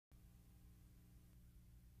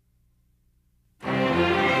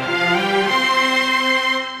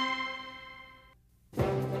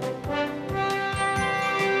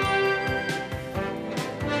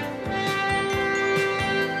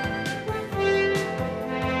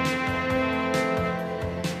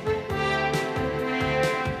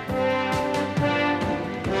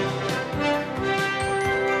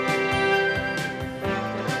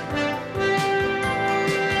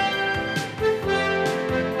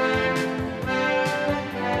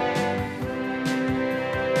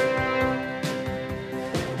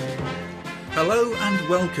Hello and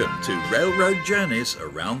welcome to Railroad Journeys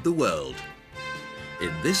Around the World.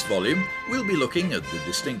 In this volume, we'll be looking at the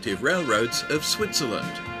distinctive railroads of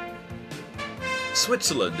Switzerland.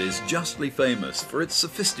 Switzerland is justly famous for its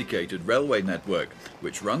sophisticated railway network,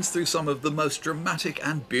 which runs through some of the most dramatic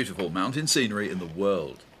and beautiful mountain scenery in the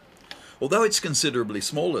world. Although it's considerably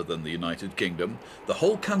smaller than the United Kingdom, the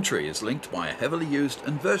whole country is linked by a heavily used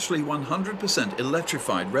and virtually 100%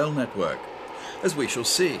 electrified rail network. As we shall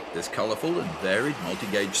see, this colourful and varied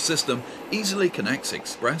multi-gauge system easily connects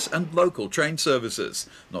express and local train services,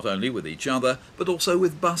 not only with each other, but also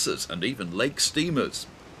with buses and even lake steamers.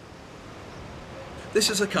 This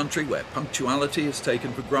is a country where punctuality is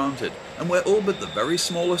taken for granted and where all but the very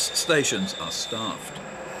smallest stations are staffed.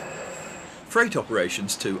 Freight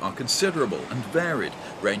operations too are considerable and varied,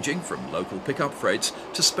 ranging from local pickup freights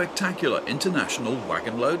to spectacular international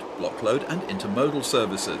wagon load, block load and intermodal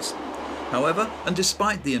services. However, and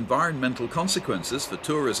despite the environmental consequences for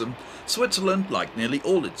tourism, Switzerland, like nearly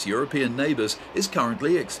all its European neighbours, is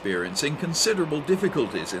currently experiencing considerable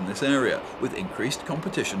difficulties in this area, with increased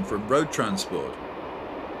competition from road transport.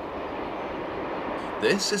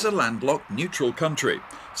 This is a landlocked neutral country,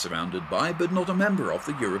 surrounded by but not a member of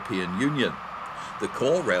the European Union. The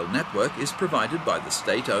core rail network is provided by the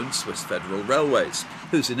state-owned Swiss Federal Railways,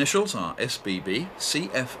 whose initials are SBB,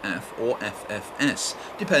 CFF or FFS,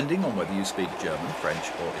 depending on whether you speak German,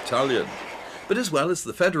 French or Italian. But as well as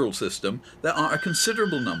the federal system, there are a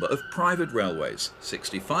considerable number of private railways,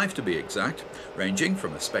 65 to be exact, ranging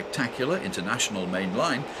from a spectacular international main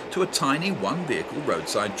line to a tiny one-vehicle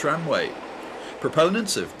roadside tramway.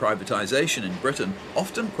 Proponents of privatisation in Britain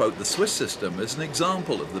often quote the Swiss system as an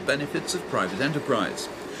example of the benefits of private enterprise.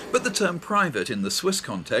 But the term private in the Swiss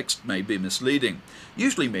context may be misleading,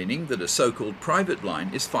 usually meaning that a so-called private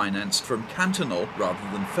line is financed from cantonal rather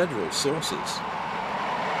than federal sources.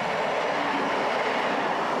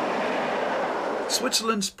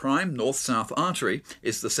 Switzerland's prime north-south artery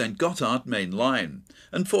is the St. Gotthard main line.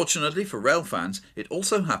 Unfortunately for rail fans, it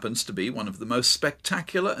also happens to be one of the most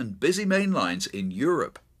spectacular and busy main lines in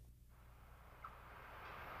Europe.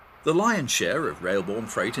 The lion's share of rail-borne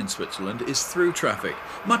freight in Switzerland is through traffic,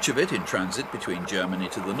 much of it in transit between Germany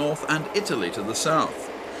to the north and Italy to the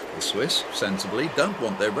south. The Swiss, sensibly, don't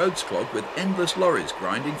want their roads clogged with endless lorries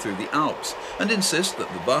grinding through the Alps and insist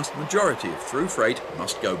that the vast majority of through freight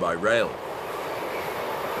must go by rail.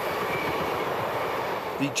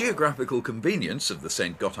 The geographical convenience of the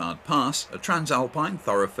St. Gotthard Pass, a transalpine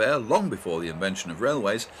thoroughfare long before the invention of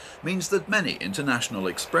railways, means that many international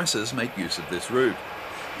expresses make use of this route.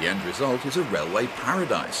 The end result is a railway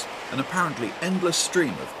paradise, an apparently endless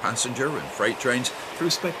stream of passenger and freight trains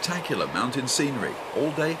through spectacular mountain scenery,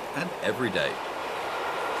 all day and every day.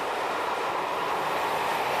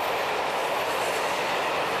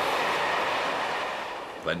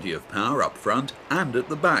 Plenty of power up front and at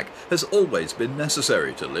the back has always been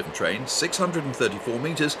necessary to lift trains 634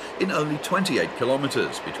 metres in only 28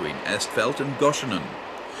 kilometres between Estfeld and Goschenen.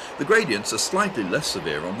 The gradients are slightly less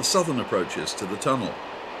severe on the southern approaches to the tunnel.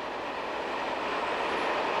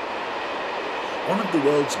 One of the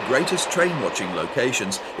world's greatest train-watching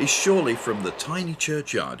locations is surely from the tiny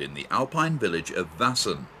churchyard in the alpine village of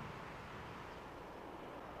Wassen.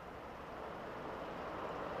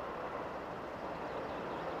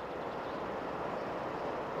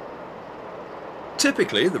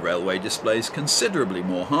 Typically, the railway displays considerably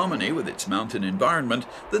more harmony with its mountain environment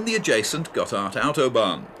than the adjacent Gotthard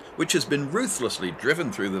Autobahn, which has been ruthlessly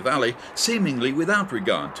driven through the valley, seemingly without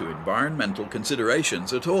regard to environmental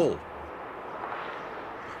considerations at all.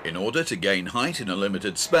 In order to gain height in a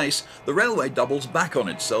limited space, the railway doubles back on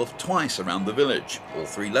itself twice around the village, all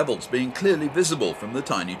three levels being clearly visible from the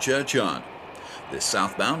tiny churchyard. This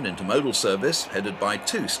southbound intermodal service, headed by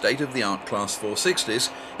two state-of-the-art Class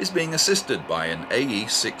 460s, is being assisted by an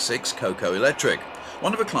AE66 Coco Electric,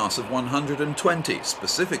 one of a class of 120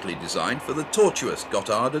 specifically designed for the tortuous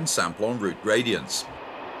Gotthard and Simplon route gradients.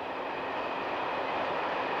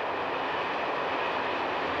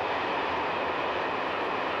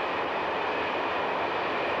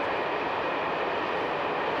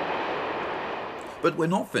 But we're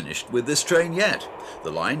not finished with this train yet.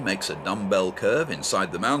 The line makes a dumbbell curve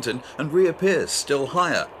inside the mountain and reappears still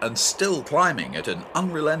higher and still climbing at an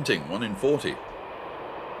unrelenting 1 in 40.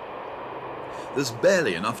 There's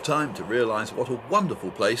barely enough time to realise what a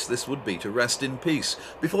wonderful place this would be to rest in peace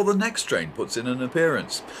before the next train puts in an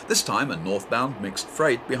appearance, this time a northbound mixed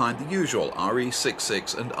freight behind the usual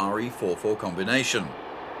RE66 and RE44 combination.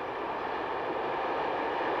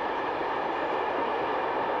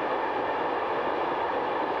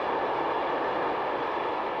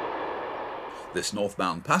 This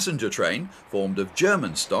northbound passenger train, formed of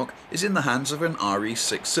German stock, is in the hands of an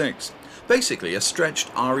RE66, basically a stretched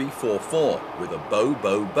RE44 with a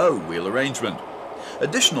bow wheel arrangement.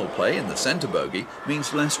 Additional play in the centre bogie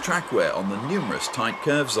means less track wear on the numerous tight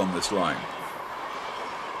curves on this line.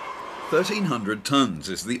 1,300 tonnes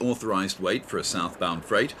is the authorised weight for a southbound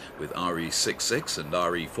freight, with RE66 and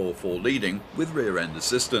RE44 leading with rear-end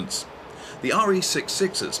assistance. The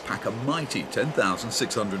RE66s pack a mighty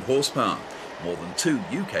 10,600 horsepower, more than two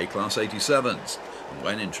UK Class 87s, and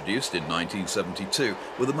when introduced in 1972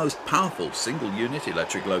 were the most powerful single-unit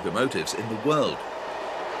electric locomotives in the world.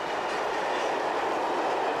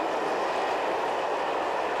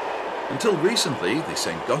 Until recently, the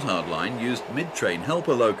St Gothard line used mid-train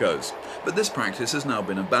helper locos, but this practice has now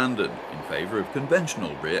been abandoned in favour of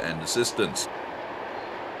conventional rear-end assistance.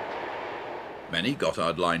 Many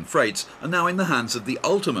Gothard line freights are now in the hands of the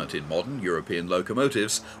ultimate in modern European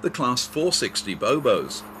locomotives, the Class 460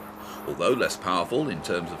 Bobos. Although less powerful in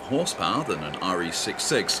terms of horsepower than an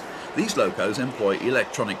RE66, these locos employ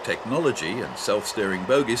electronic technology and self-steering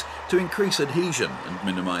bogies to increase adhesion and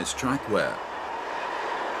minimise track wear.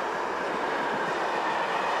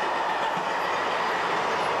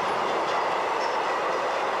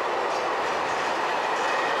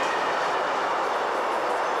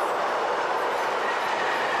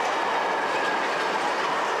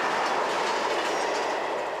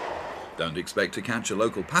 Don't expect to catch a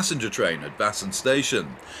local passenger train at Basson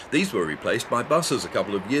Station. These were replaced by buses a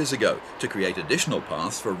couple of years ago to create additional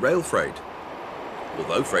paths for rail freight.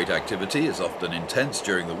 Although freight activity is often intense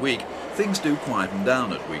during the week, things do quieten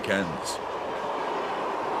down at weekends.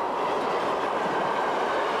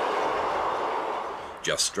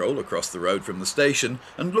 Just stroll across the road from the station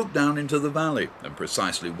and look down into the valley, and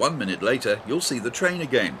precisely 1 minute later you'll see the train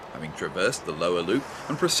again, having traversed the lower loop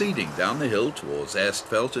and proceeding down the hill towards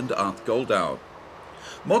Erstfeld and Arth-Goldau.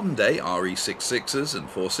 Modern-day RE66s and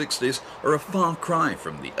 460s are a far cry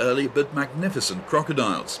from the early but magnificent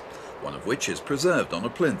crocodiles, one of which is preserved on a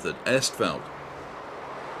plinth at Erstfeld.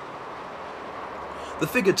 The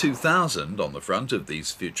figure 2000 on the front of these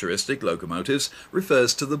futuristic locomotives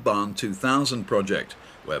refers to the Bahn 2000 project,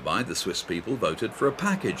 whereby the Swiss people voted for a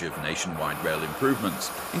package of nationwide rail improvements,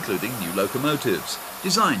 including new locomotives,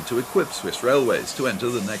 designed to equip Swiss railways to enter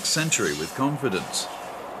the next century with confidence.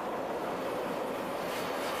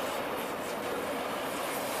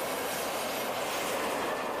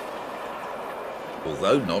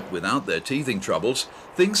 Although not without their teething troubles,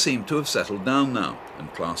 things seem to have settled down now,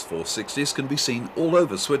 and Class 460s can be seen all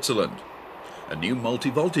over Switzerland. A new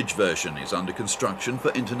multi-voltage version is under construction for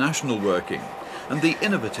international working, and the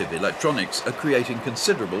innovative electronics are creating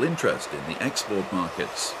considerable interest in the export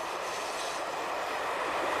markets.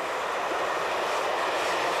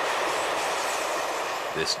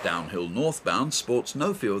 This downhill northbound sports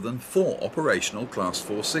no fewer than 4 operational Class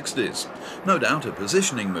 460s, no doubt a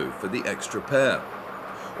positioning move for the extra pair.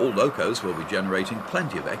 All locos will be generating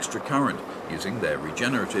plenty of extra current using their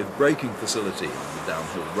regenerative braking facility on the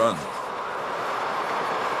downhill run.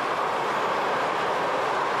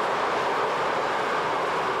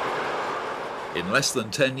 In less than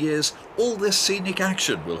 10 years, all this scenic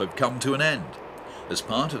action will have come to an end. As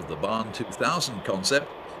part of the Bahn 2000 concept,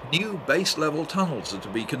 new base-level tunnels are to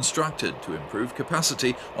be constructed to improve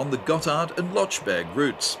capacity on the Gotthard and Lochberg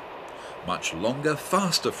routes. Much longer,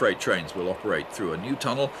 faster freight trains will operate through a new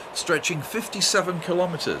tunnel stretching 57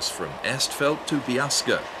 kilometres from Erstfeld to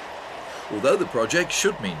Biaske. Although the project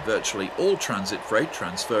should mean virtually all transit freight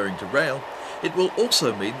transferring to rail, it will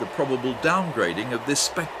also mean the probable downgrading of this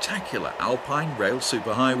spectacular Alpine rail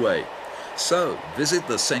superhighway. So visit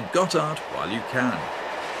the St Gothard while you can.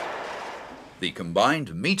 The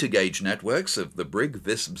combined meter-gauge networks of the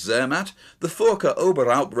Brig-Visp-Zermatt, the Furka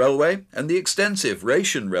Oberalp Railway and the extensive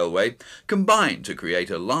Rhaetian Railway combine to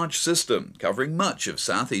create a large system covering much of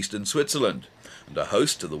southeastern Switzerland, and a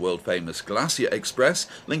host to the world-famous Glacier Express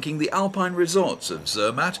linking the Alpine resorts of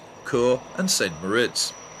Zermatt, Chur and St.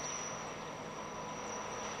 Moritz.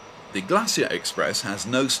 The Glacier Express has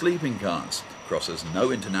no sleeping cars, crosses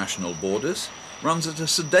no international borders, runs at a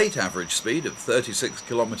sedate average speed of 36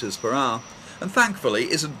 km per hour, and thankfully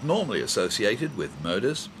isn't normally associated with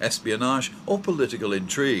murders, espionage or political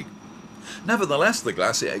intrigue. Nevertheless, the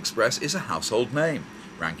Glacier Express is a household name,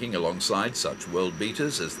 ranking alongside such world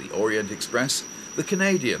beaters as the Orient Express, the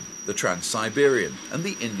Canadian, the Trans-Siberian and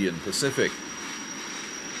the Indian Pacific.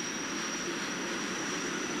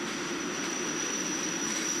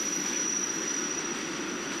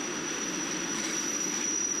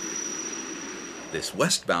 This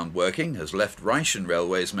westbound working has left Rheinischen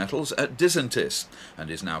Railway's metals at Disentis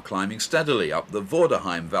and is now climbing steadily up the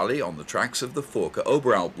Vorderheim Valley on the tracks of the Furka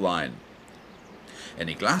Oberalp line.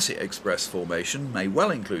 Any Glacier Express formation may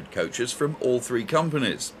well include coaches from all three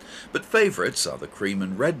companies, but favourites are the cream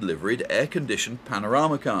and red liveried air-conditioned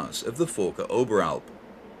panorama cars of the Furka Oberalp.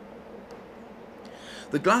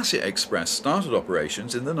 The Glacier Express started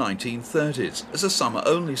operations in the 1930s as a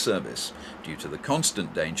summer-only service due to the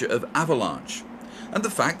constant danger of avalanche, and the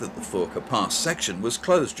fact that the Furka Pass section was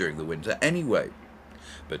closed during the winter anyway.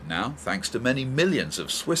 But now, thanks to many millions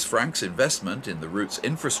of Swiss francs investment in the route's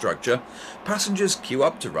infrastructure, passengers queue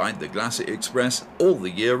up to ride the Glacier Express all the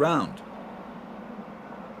year round.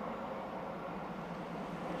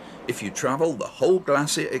 If you travel the whole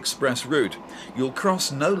Glacier Express route, you'll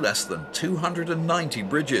cross no less than 290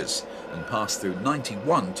 bridges and pass through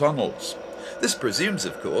 91 tunnels. This presumes,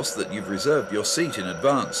 of course, that you've reserved your seat in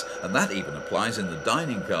advance, and that even applies in the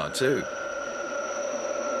dining car too.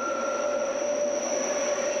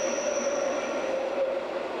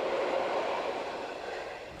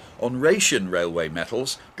 On Rheinischen Railway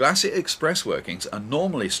metals, Glacier Express workings are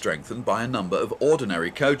normally strengthened by a number of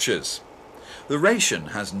ordinary coaches. The Rheinischen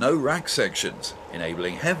has no rack sections,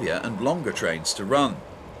 enabling heavier and longer trains to run.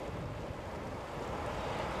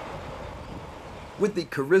 With the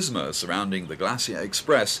charisma surrounding the Glacier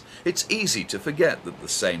Express, it's easy to forget that the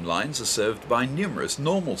same lines are served by numerous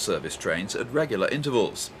normal service trains at regular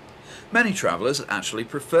intervals. Many travellers actually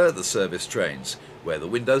prefer the service trains, where the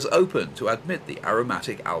windows open to admit the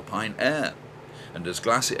aromatic alpine air. And as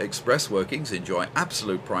Glacier Express workings enjoy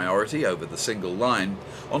absolute priority over the single line,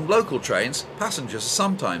 on local trains, passengers are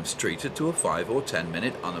sometimes treated to a 5 or 10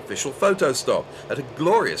 minute unofficial photo stop at a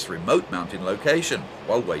glorious remote mountain location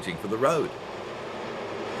while waiting for the road.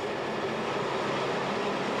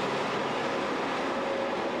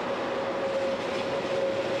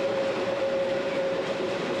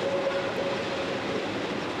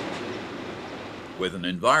 With an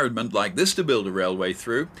environment like this to build a railway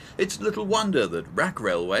through, it's little wonder that rack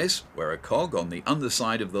railways, where a cog on the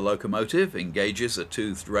underside of the locomotive engages a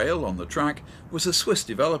toothed rail on the track, was a Swiss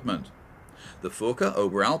development. The Furka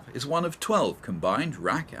Oberalp is one of 12 combined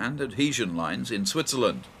rack and adhesion lines in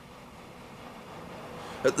Switzerland.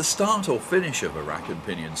 At the start or finish of a rack and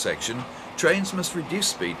pinion section, trains must reduce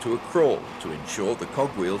speed to a crawl to ensure the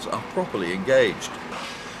cogwheels are properly engaged.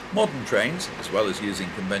 Modern trains, as well as using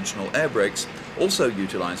conventional air brakes, also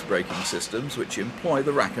utilise braking systems which employ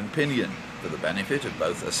the rack and pinion for the benefit of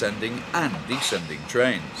both ascending and descending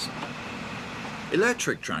trains.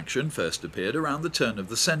 Electric traction first appeared around the turn of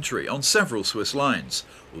the century on several Swiss lines,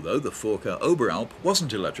 although the Furka Oberalp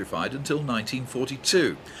wasn't electrified until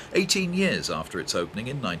 1942, 18 years after its opening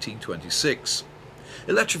in 1926.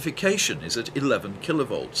 Electrification is at 11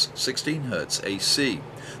 kilovolts, 16 Hz AC,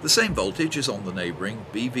 the same voltage as on the neighbouring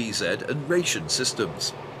BVZ and Rheinischen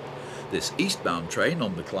systems. This eastbound train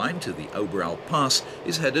on the climb to the Oberalp Pass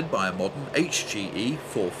is headed by a modern HGE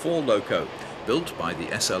 44 loco, built by the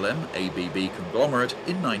SLM ABB conglomerate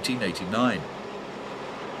in 1989.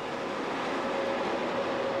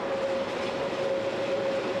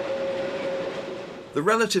 The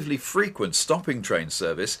relatively frequent stopping train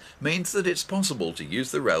service means that it's possible to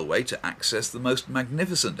use the railway to access the most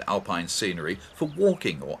magnificent alpine scenery for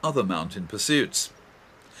walking or other mountain pursuits.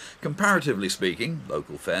 Comparatively speaking,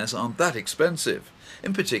 local fares aren't that expensive.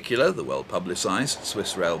 In particular, the well-publicised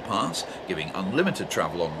Swiss Rail Pass, giving unlimited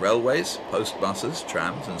travel on railways, post buses,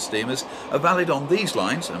 trams and steamers, are valid on these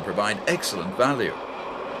lines and provide excellent value.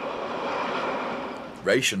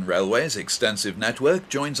 Rheinischen Railway's extensive network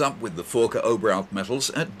joins up with the Furka Oberalp metals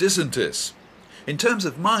at Disentis. In terms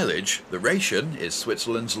of mileage, the Rheinischen is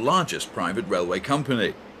Switzerland's largest private railway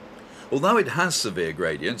company. Although it has severe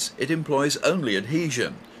gradients, it employs only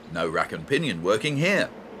adhesion. No rack and pinion working here.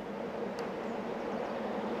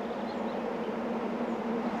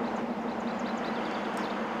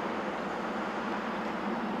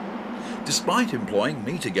 Despite employing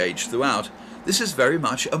meter gauge throughout, this is very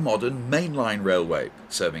much a modern mainline railway,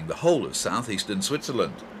 serving the whole of southeastern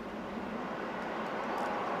Switzerland.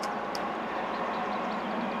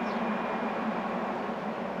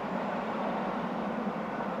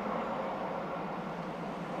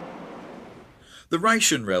 The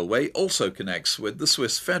Rheinischen Railway also connects with the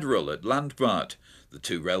Swiss Federal at Landbad, the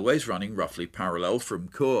two railways running roughly parallel from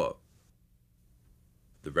Chur.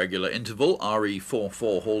 The regular interval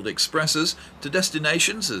RE44 hauled expresses to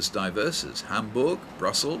destinations as diverse as Hamburg,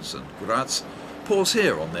 Brussels and Graz pause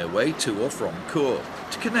here on their way to or from Chur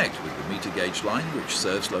to connect with the meter gauge line which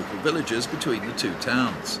serves local villages between the two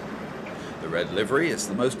towns. The red livery is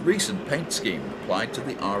the most recent paint scheme applied to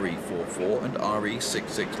the RE44 and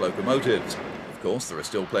RE66 locomotives. Of course, there are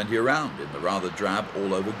still plenty around in the rather drab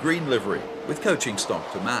all-over green livery, with coaching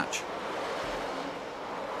stock to match.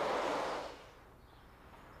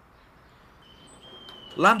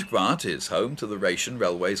 Landquart is home to the Rhaetian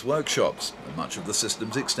Railway's workshops, and much of the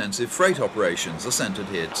system's extensive freight operations are centred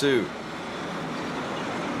here too.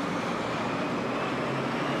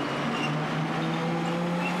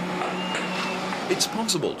 It's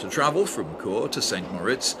possible to travel from Chur to St.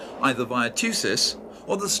 Moritz either via Thusis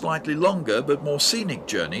or the slightly longer but more scenic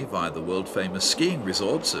journey via the world-famous skiing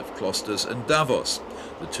resorts of Klosters and Davos,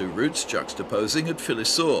 the two routes juxtaposing at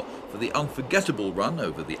Filisur for the unforgettable run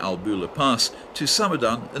over the Albula Pass to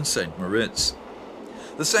Samadan and St. Moritz.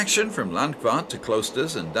 The section from Landquart to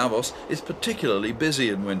Klosters and Davos is particularly busy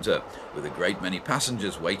in winter, with a great many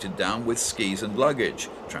passengers weighted down with skis and luggage,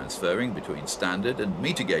 transferring between standard and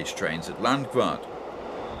meter gauge trains at Landquart.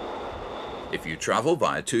 If you travel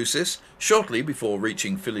via Thusis, shortly before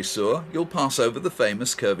reaching Filisur, you'll pass over the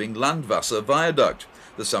famous curving Landwasser viaduct,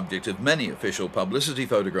 the subject of many official publicity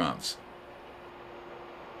photographs.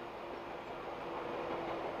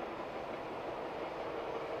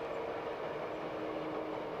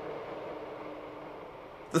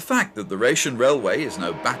 The fact that the Rhaetian Railway is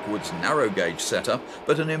no backwards narrow gauge setup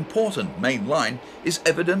but an important main line is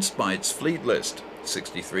evidenced by its fleet list: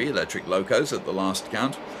 63 electric locos at the last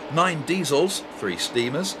count, 9 diesels, 3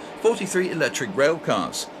 steamers, 43 electric rail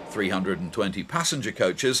cars, 320 passenger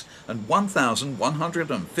coaches and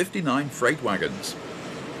 1,159 freight wagons.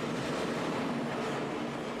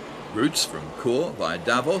 Routes from Chur via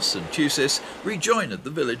Davos and Thusis rejoin at the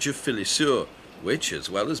village of Filisur, which, as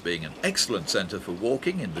well as being an excellent centre for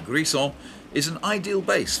walking in the Grisons, is an ideal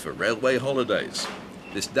base for railway holidays.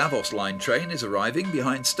 This Davos line train is arriving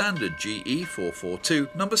behind standard GE 442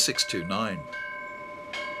 number 629.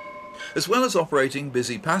 As well as operating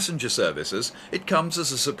busy passenger services, it comes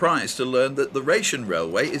as a surprise to learn that the Rhaetian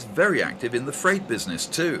Railway is very active in the freight business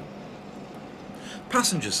too.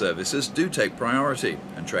 Passenger services do take priority,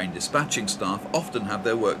 and train dispatching staff often have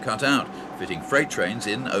their work cut out, fitting freight trains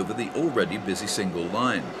in over the already busy single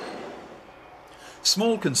line.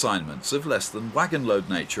 Small consignments of less than wagon load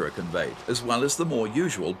nature are conveyed, as well as the more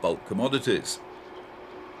usual bulk commodities.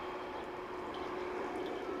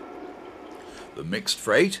 The mixed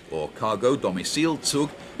freight, or cargo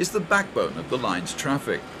domicilzug, is the backbone of the line's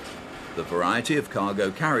traffic. The variety of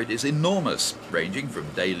cargo carried is enormous, ranging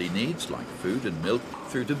from daily needs like food and milk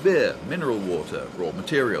through to beer, mineral water, raw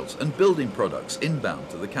materials and building products inbound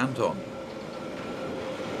to the canton.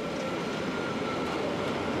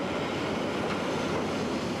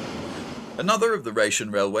 Another of the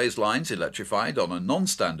Rhaetian Railway's lines electrified on a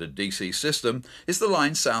non-standard DC system is the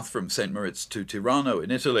line south from St. Moritz to Tirano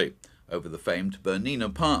in Italy, over the famed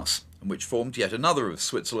Bernina Pass, and which formed yet another of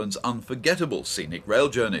Switzerland's unforgettable scenic rail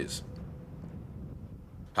journeys.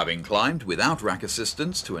 Having climbed without rack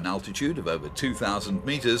assistance to an altitude of over 2,000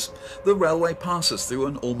 metres, the railway passes through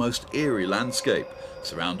an almost eerie landscape,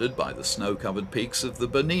 surrounded by the snow-covered peaks of the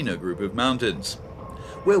Bernina group of mountains.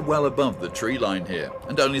 We're well above the tree line here,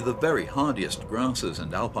 and only the very hardiest grasses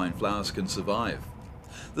and alpine flowers can survive.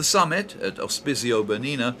 The summit at Ospizio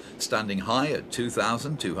Bernina, standing high at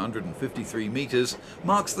 2,253 metres,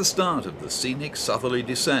 marks the start of the scenic southerly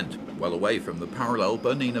descent, well away from the parallel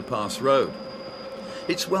Bernina Pass road.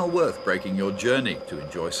 It's well worth breaking your journey to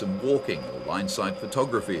enjoy some walking or line-side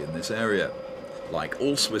photography in this area. Like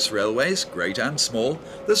all Swiss railways, great and small,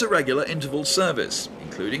 there's a regular interval service,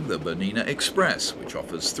 including the Bernina Express, which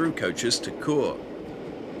offers through coaches to Chur.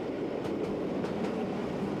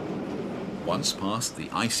 Once past the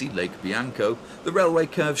icy Lake Bianco, the railway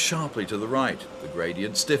curves sharply to the right, the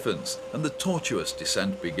gradient stiffens, and the tortuous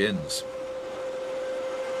descent begins.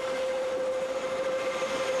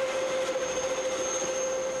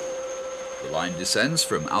 The line descends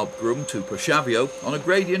from Alpgrum to Poshavio on a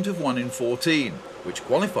gradient of 1 in 14, which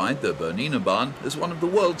qualified the Bernina Bahn as one of the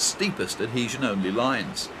world's steepest adhesion-only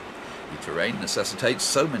lines. The terrain necessitates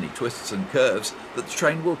so many twists and curves that the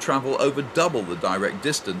train will travel over double the direct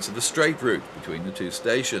distance of a straight route between the two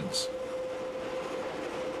stations.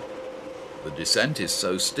 The descent is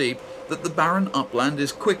so steep that the barren upland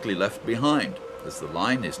is quickly left behind, as the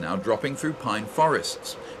line is now dropping through pine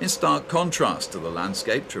forests, in stark contrast to the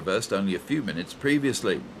landscape traversed only a few minutes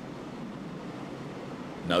previously.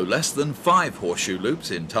 No less than 5 horseshoe loops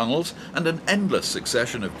in tunnels and an endless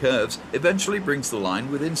succession of curves eventually brings the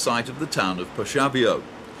line within sight of the town of Poshavio,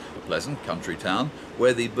 a pleasant country town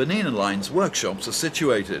where the Bernina Line's workshops are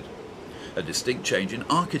situated. A distinct change in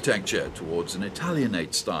architecture towards an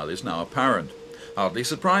Italianate style is now apparent. Hardly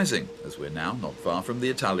surprising, as we're now not far from the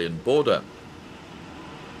Italian border.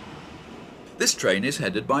 This train is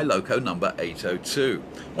headed by loco number 802,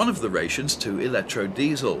 one of the Ration's 2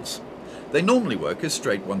 electro-diesels. They normally work as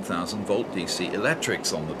straight 1000 volt DC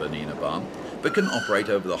electrics on the Bernina Bahn, but can operate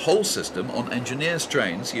over the whole system on engineers'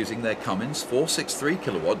 trains using their Cummins 463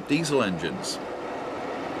 kilowatt diesel engines.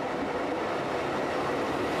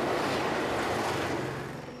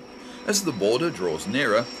 As the border draws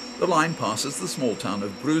nearer, the line passes the small town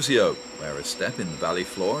of Brusio, where a step in the valley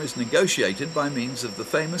floor is negotiated by means of the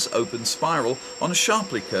famous open spiral on a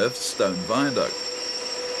sharply curved stone viaduct.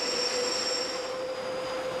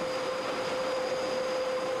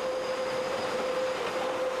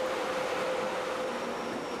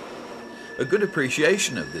 A good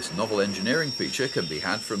appreciation of this novel engineering feature can be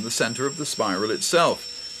had from the centre of the spiral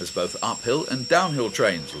itself, as both uphill and downhill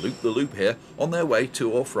trains loop the loop here on their way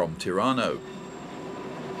to or from Tirano.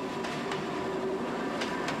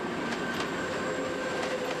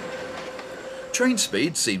 Train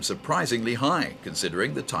speed seems surprisingly high,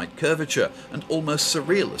 considering the tight curvature and almost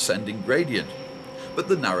surreal ascending gradient. But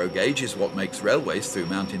the narrow gauge is what makes railways through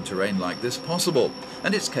mountain terrain like this possible,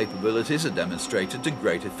 and its capabilities are demonstrated to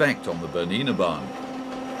great effect on the Bernina Bahn.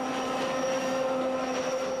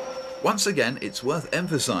 Once again, it's worth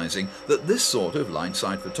emphasising that this sort of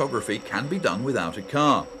line-side photography can be done without a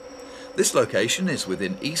car. This location is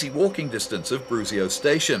within easy walking distance of Brusio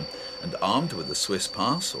station, and armed with a Swiss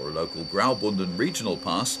pass or a local Graubünden regional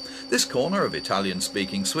pass, this corner of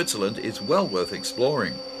Italian-speaking Switzerland is well worth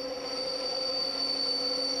exploring.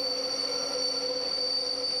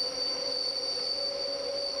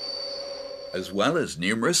 As well as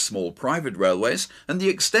numerous small private railways and the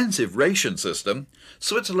extensive Ration system,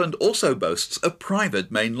 Switzerland also boasts a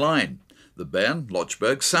private main line, the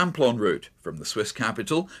Bern-Lochberg-Samplon route, from the Swiss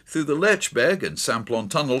capital through the Lerchberg and Samplon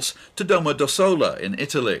tunnels to Domodossola in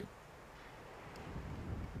Italy.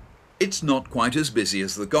 It's not quite as busy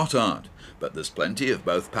as the Gotthard, but there's plenty of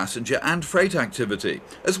both passenger and freight activity,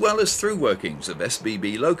 as well as through workings of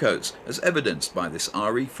SBB locos, as evidenced by this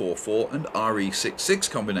RE44 and RE66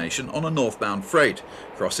 combination on a northbound freight,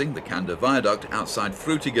 crossing the Kanda Viaduct outside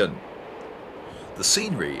Frutigen. The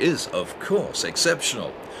scenery is, of course,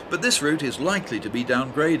 exceptional, but this route is likely to be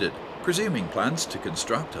downgraded, presuming plans to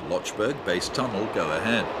construct a Lochberg-based tunnel go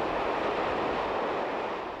ahead.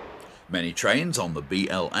 Many trains on the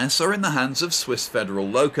BLS are in the hands of Swiss federal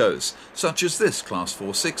locos, such as this Class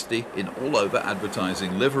 460 in all-over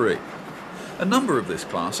advertising livery. A number of this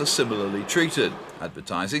class are similarly treated,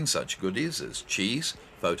 advertising such goodies as cheese,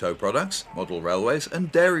 photo products, model railways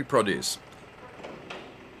and dairy produce.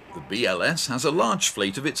 The BLS has a large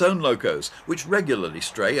fleet of its own locos, which regularly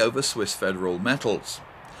stray over Swiss federal metals.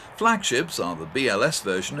 Flagships are the BLS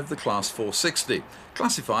version of the Class 460,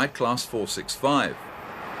 classified Class 465.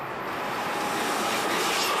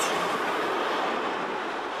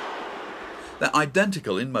 They're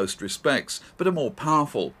identical in most respects, but are more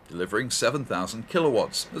powerful, delivering 7,000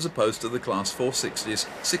 kilowatts as opposed to the Class 460's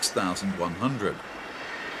 6,100.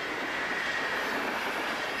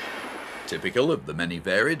 Typical of the many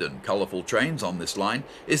varied and colourful trains on this line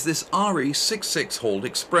is this RE66 hauled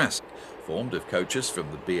express, formed of coaches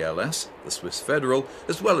from the BLS, the Swiss Federal,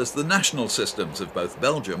 as well as the national systems of both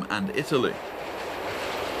Belgium and Italy.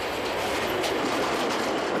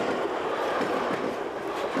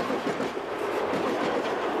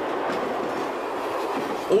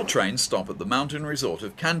 All trains stop at the mountain resort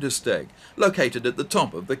of Kandusteg, located at the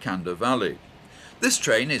top of the Kanda Valley. This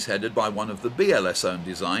train is headed by one of the BLS-owned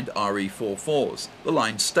designed RE44s, the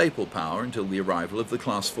line's staple power until the arrival of the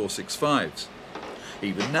Class 465s.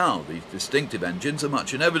 Even now, these distinctive engines are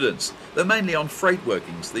much in evidence. They're mainly on freight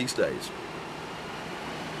workings these days.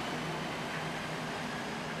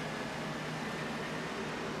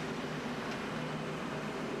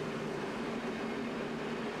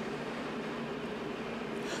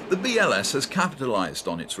 The BLS has capitalised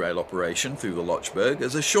on its rail operation through the Lochberg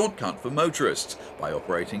as a shortcut for motorists by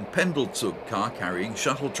operating Pendelzug car-carrying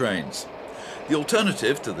shuttle trains. The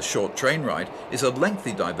alternative to the short train ride is a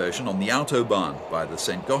lengthy diversion on the Autobahn via the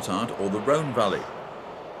St. Gotthard or the Rhone Valley.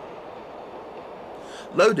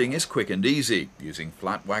 Loading is quick and easy, using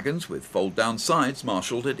flat wagons with fold-down sides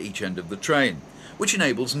marshalled at each end of the train, which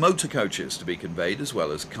enables motor coaches to be conveyed as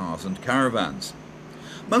well as cars and caravans.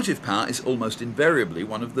 Motive power is almost invariably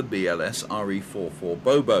one of the BLS RE44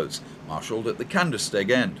 Bobos, marshalled at the Kandusteg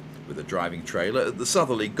end, with a driving trailer at the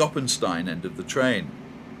southerly Goppenstein end of the train.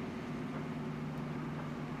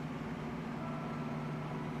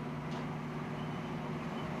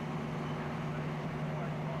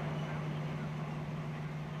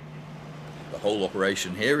 The whole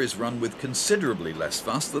operation here is run with considerably less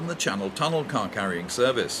fuss than the Channel Tunnel car carrying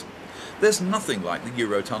service. There's nothing like the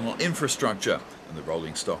Eurotunnel infrastructure, and the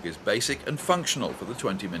rolling stock is basic and functional for the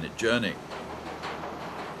 20-minute journey.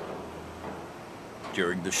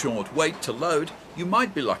 During the short wait to load, you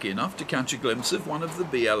might be lucky enough to catch a glimpse of one of the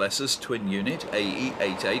BLS's twin-unit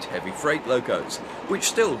AE88 heavy freight locos, which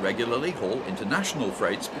still regularly haul international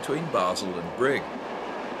freights between Basel and Brigg.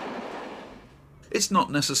 It's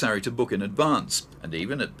not necessary to book in advance, and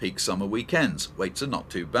even at peak summer weekends, waits are not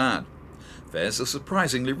too bad. Fares are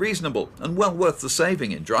surprisingly reasonable and well worth the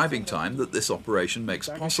saving in driving time that this operation makes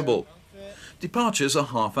possible. Departures are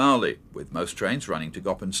half-hourly, with most trains running to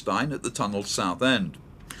Goppenstein at the tunnel's south end.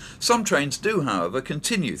 Some trains do, however,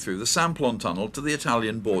 continue through the Samplon tunnel to the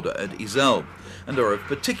Italian border at Iselle, and are of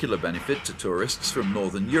particular benefit to tourists from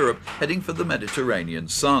northern Europe heading for the Mediterranean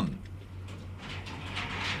sun.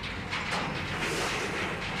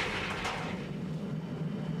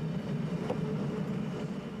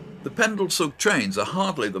 The Pendlzug trains are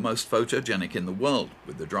hardly the most photogenic in the world,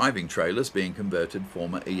 with the driving trailers being converted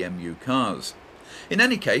former EMU cars. In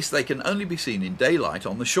any case, they can only be seen in daylight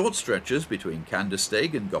on the short stretches between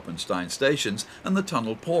Kandersteg and Goppenstein stations and the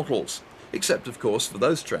tunnel portals, except of course for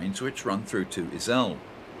those trains which run through to Iselle.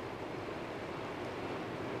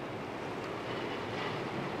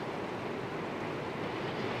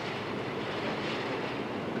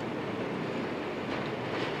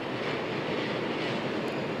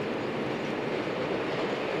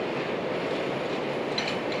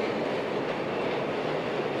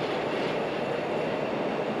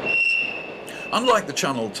 Unlike the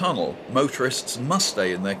Channel Tunnel, motorists must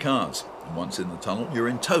stay in their cars, and once in the tunnel you're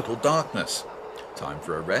in total darkness. Time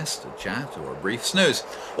for a rest, a chat or a brief snooze,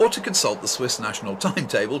 or to consult the Swiss national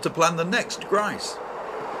timetable to plan the next Grice.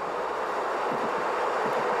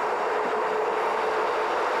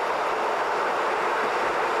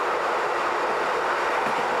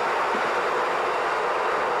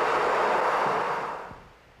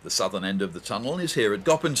 The southern end of the tunnel is here at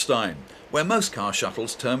Goppenstein, where most car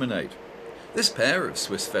shuttles terminate. This pair of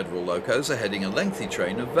Swiss Federal locos are heading a lengthy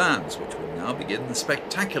train of vans, which will now begin the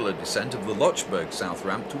spectacular descent of the Lochberg South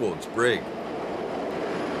Ramp towards Brigg.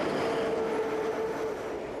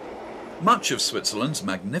 Much of Switzerland's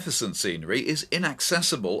magnificent scenery is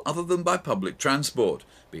inaccessible other than by public transport,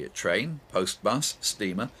 be it train, post bus,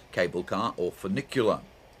 steamer, cable car or funicular.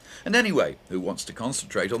 And anyway, who wants to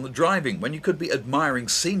concentrate on the driving when you could be admiring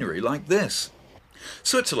scenery like this?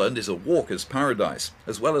 Switzerland is a walker's paradise,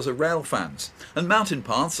 as well as a railfans, and mountain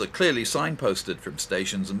paths are clearly signposted from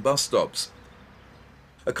stations and bus stops.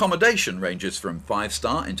 Accommodation ranges from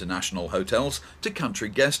 5-star international hotels to country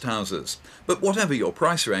guest houses, but whatever your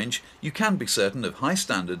price range, you can be certain of high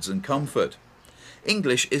standards and comfort.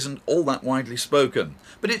 English isn't all that widely spoken,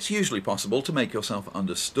 but it's usually possible to make yourself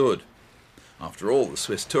understood. After all, the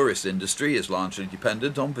Swiss tourist industry is largely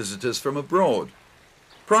dependent on visitors from abroad.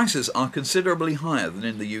 Prices are considerably higher than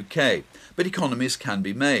in the UK, but economies can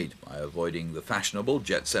be made by avoiding the fashionable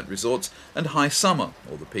jet-set resorts and high summer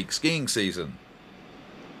or the peak skiing season.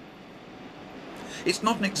 It's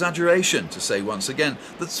not an exaggeration to say once again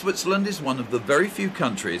that Switzerland is one of the very few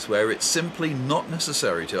countries where it's simply not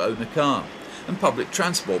necessary to own a car, and public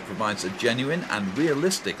transport provides a genuine and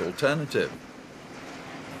realistic alternative.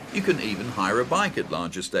 You can even hire a bike at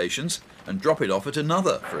larger stations and drop it off at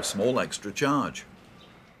another for a small extra charge.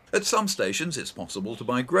 At some stations it's possible to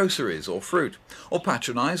buy groceries or fruit, or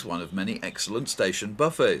patronise one of many excellent station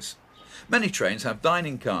buffets. Many trains have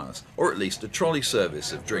dining cars, or at least a trolley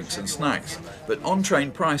service of drinks and snacks, but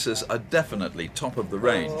on-train prices are definitely top of the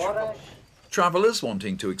range. Travellers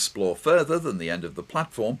wanting to explore further than the end of the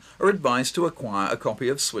platform are advised to acquire a copy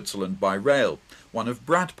of Switzerland by Rail, one of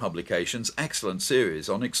Brad Publications' excellent series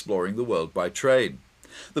on exploring the world by train.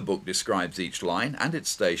 The book describes each line and its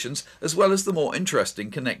stations, as well as the more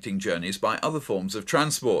interesting connecting journeys by other forms of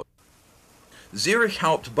transport. Zurich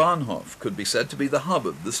Hauptbahnhof could be said to be the hub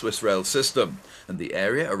of the Swiss rail system, and the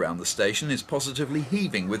area around the station is positively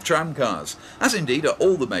heaving with tramcars, as indeed are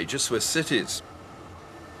all the major Swiss cities.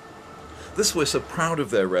 The Swiss are proud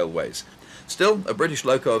of their railways. Still, a British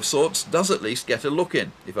loco of sorts does at least get a look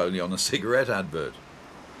in, if only on a cigarette advert.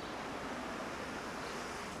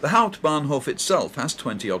 The Hauptbahnhof itself has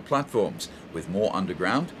 20-odd platforms, with more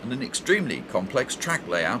underground and an extremely complex track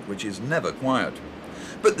layout which is never quiet.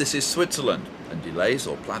 But this is Switzerland, and delays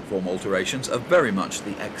or platform alterations are very much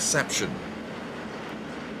the exception.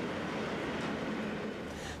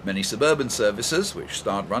 Many suburban services, which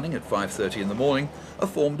start running at 5:30 in the morning, are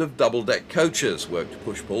formed of double-deck coaches worked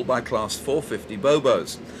push-pull by Class 450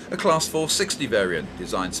 Bobos, a Class 460 variant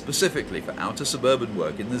designed specifically for outer suburban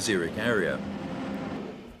work in the Zurich area.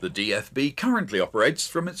 The DFB currently operates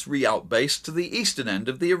from its Rialp base to the eastern end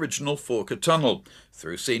of the original Forca tunnel,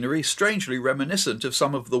 through scenery strangely reminiscent of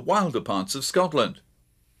some of the wilder parts of Scotland.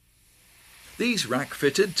 These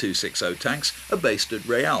rack-fitted 260 tanks are based at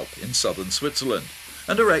Rialp in southern Switzerland,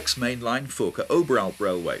 and are ex-mainline Forca-Oberalp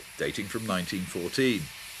railway, dating from 1914.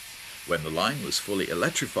 When the line was fully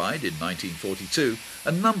electrified in 1942,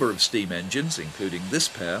 a number of steam engines, including this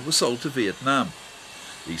pair, were sold to Vietnam.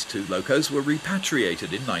 These two locos were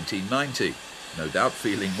repatriated in 1990, no doubt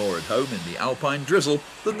feeling more at home in the alpine drizzle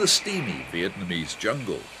than the steamy Vietnamese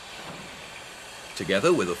jungle.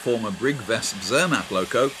 Together with a former Brig West Zermatt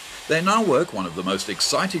loco, they now work one of the most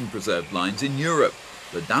exciting preserved lines in Europe,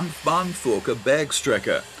 the Dampfbahn Forca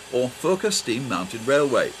Bergstrecke, or Forca Steam Mounted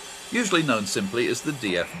Railway, usually known simply as the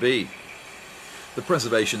DFB. The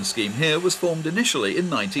preservation scheme here was formed initially in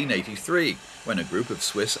 1983, when a group of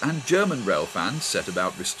Swiss and German rail fans set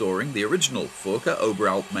about restoring the original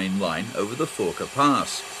Forca-Oberalp main line over the Forca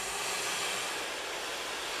Pass.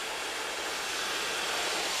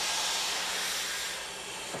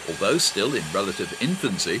 Although still in relative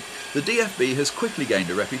infancy, the DFB has quickly gained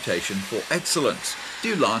a reputation for excellence,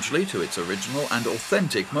 due largely to its original and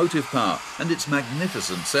authentic motive power and its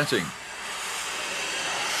magnificent setting.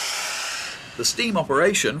 The steam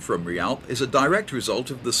operation from Rialp is a direct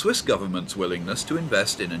result of the Swiss government's willingness to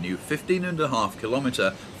invest in a new 15.5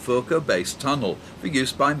 kilometre Forca-based tunnel for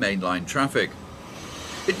use by mainline traffic.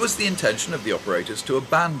 It was the intention of the operators to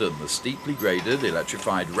abandon the steeply graded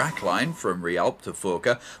electrified rack line from Rialp to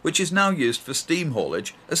Forca, which is now used for steam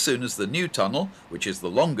haulage, as soon as the new tunnel, which is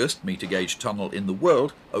the longest meter-gauge tunnel in the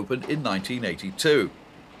world, opened in 1982.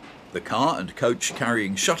 The car and coach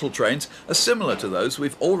carrying shuttle trains are similar to those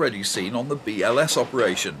we've already seen on the BLS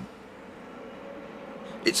operation.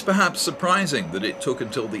 It's perhaps surprising that it took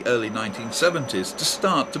until the early 1970s to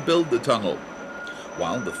start to build the tunnel.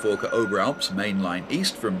 While the Forca-Oberalp's main line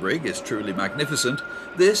east from Brig is truly magnificent,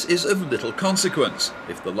 this is of little consequence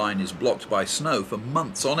if the line is blocked by snow for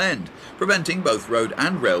months on end, preventing both road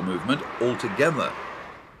and rail movement altogether.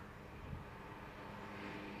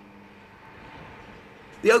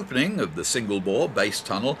 The opening of the single-bore base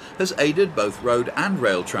tunnel has aided both road and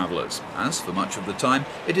rail travellers, as for much of the time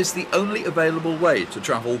it is the only available way to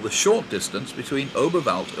travel the short distance between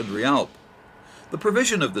Oberwald and Rialp. The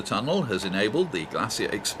provision of the tunnel has enabled the Glacier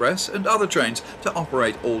Express and other trains to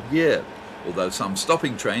operate all year, although some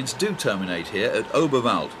stopping trains do terminate here at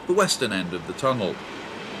Oberwald, the western end of the tunnel.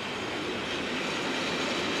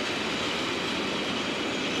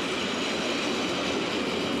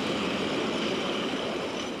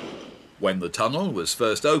 When the tunnel was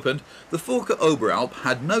first opened, the Forca-Oberalp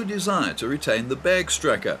had no desire to retain the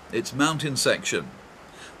Bergstrecke, its mountain section.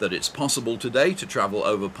 That it's possible today to travel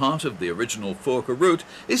over part of the original Forca route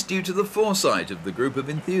is due to the foresight of the group of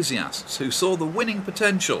enthusiasts who saw the winning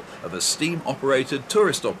potential of a steam-operated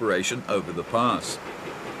tourist operation over the pass.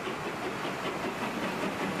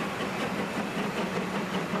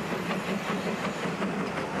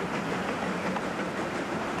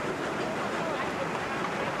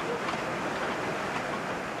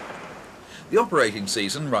 The operating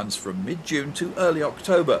season runs from mid-June to early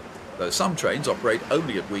October, though some trains operate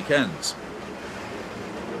only at weekends.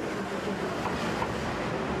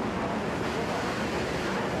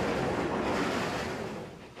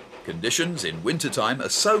 Conditions in wintertime are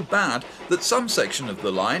so bad that some section of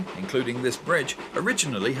the line, including this bridge,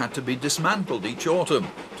 originally had to be dismantled each autumn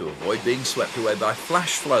to avoid being swept away by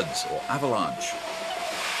flash floods or avalanche.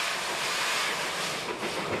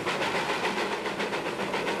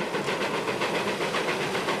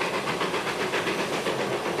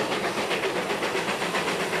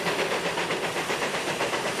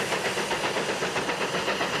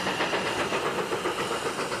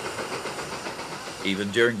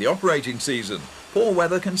 Even during the operating season, poor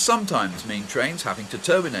weather can sometimes mean trains having to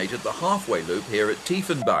terminate at the halfway loop here at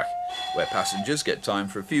Tiefenbach, where passengers get time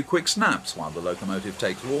for a few quick snaps while the locomotive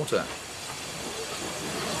takes water.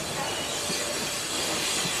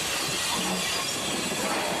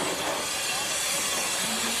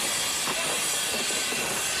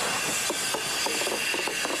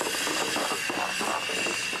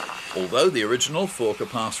 Although the original Forca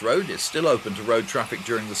Pass Road is still open to road traffic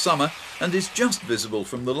during the summer and is just visible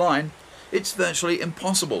from the line, it's virtually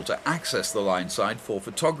impossible to access the line side for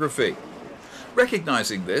photography.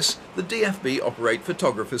 Recognising this, the DFB operate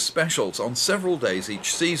photographers' specials on several days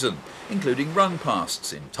each season, including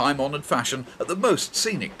run-pasts in time-honoured fashion at the most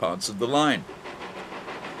scenic parts of the line.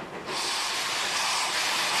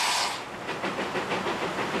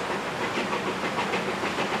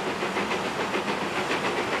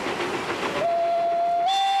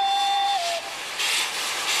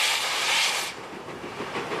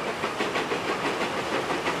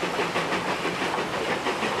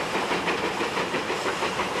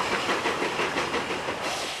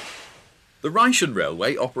 The Rhaetian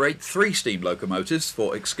Railway operate 3 steam locomotives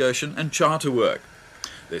for excursion and charter work.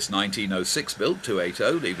 This 1906 built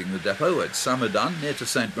 280 leaving the depot at Samadan near to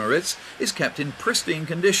St Moritz is kept in pristine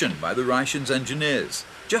condition by the Rhaetian's engineers,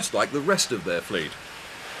 just like the rest of their fleet.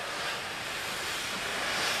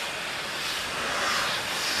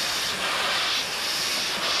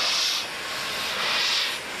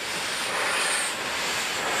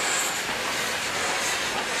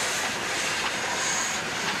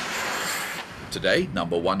 Today,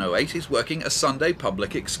 number 108 is working a Sunday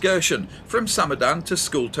public excursion from Samadan to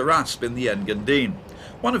School Terrasp in the Engadine,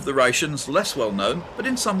 one of the Rhaetian's less well known but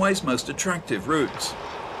in some ways most attractive routes.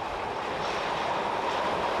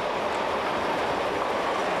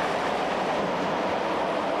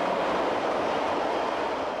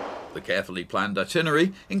 The carefully planned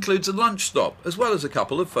itinerary includes a lunch stop as well as a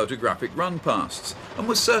couple of photographic run-pasts, and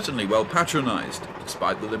was certainly well patronised,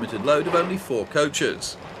 despite the limited load of only 4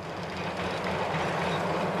 coaches.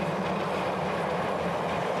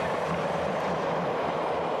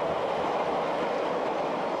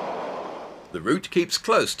 The route keeps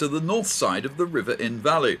close to the north side of the River Inn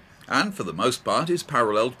Valley, and for the most part is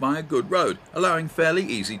paralleled by a good road, allowing fairly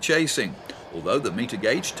easy chasing, although the meter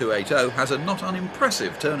gauge 280 has a not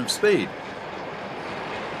unimpressive turn of speed.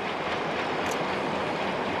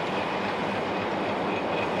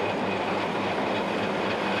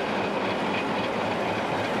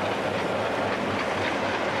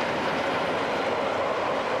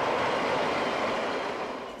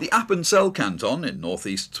 The Appenzell canton in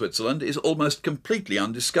northeast Switzerland is almost completely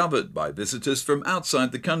undiscovered by visitors from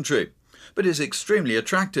outside the country, but is extremely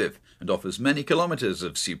attractive and offers many kilometres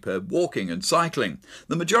of superb walking and cycling,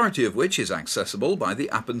 the majority of which is accessible by the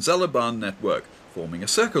Appenzellerbahn network, forming a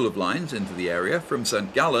circle of lines into the area from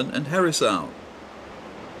St Gallen and Herisau.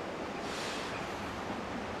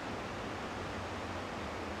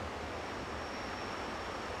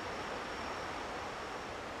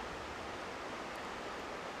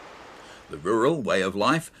 The rural way of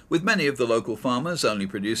life, with many of the local farmers only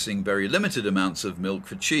producing very limited amounts of milk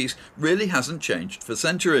for cheese, really hasn't changed for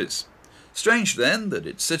centuries. Strange then that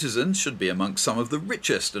its citizens should be amongst some of the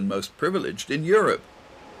richest and most privileged in Europe.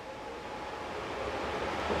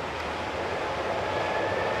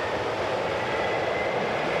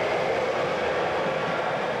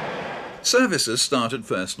 Services start at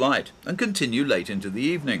first light and continue late into the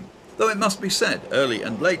evening, though it must be said early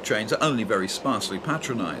and late trains are only very sparsely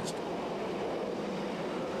patronised.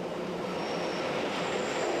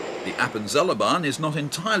 The Appenzellerbahn is not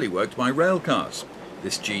entirely worked by railcars.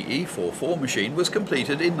 This GE 44 machine was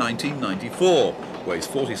completed in 1994, weighs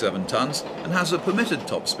 47 tonnes and has a permitted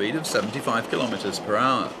top speed of 75 km per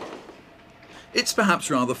hour. It's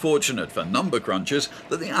perhaps rather fortunate for number crunchers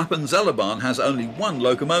that the Appenzellerbahn has only 1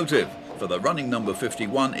 locomotive, for the running number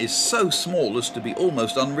 51 is so small as to be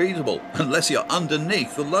almost unreadable unless you're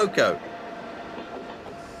underneath the loco.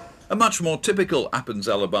 A much more typical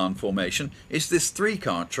Appenzellerbahn formation is this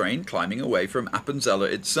 3-car train climbing away from Appenzell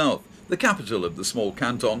itself, the capital of the small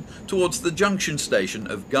canton, towards the junction station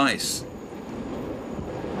of Geiss.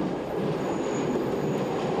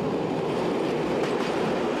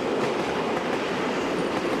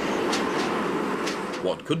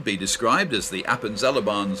 What could be described as the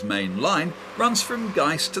Appenzellerbahn's main line runs from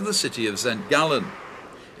Geiss to the city of St Gallen.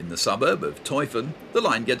 In the suburb of Teufen, the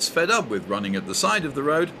line gets fed up with running at the side of the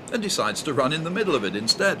road and decides to run in the middle of it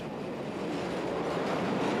instead.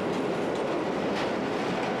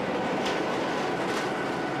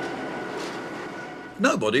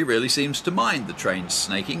 Nobody really seems to mind the trains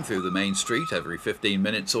snaking through the main street every 15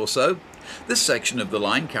 minutes or so. This section of the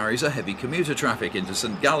line carries a heavy commuter traffic into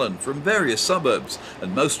St Gallen from various suburbs,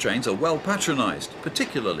 and most trains are well patronised,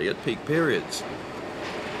 particularly at peak periods.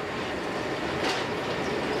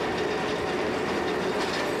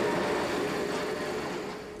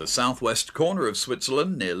 The southwest corner of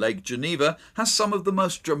Switzerland, near Lake Geneva, has some of the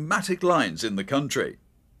most dramatic lines in the country.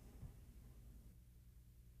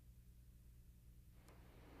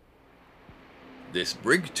 This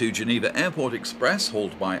brig to Geneva Airport Express,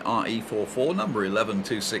 hauled by RE44 number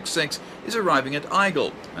 11266, is arriving at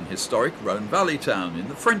Aigle, an historic Rhone Valley town in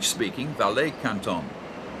the French-speaking Valais canton.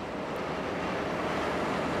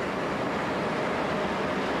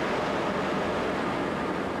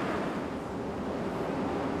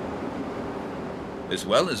 As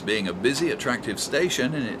well as being a busy, attractive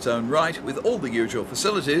station in its own right with all the usual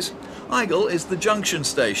facilities, Aigle is the junction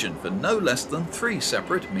station for no less than 3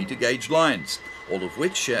 separate meter gauge lines, all of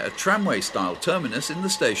which share a tramway-style terminus in the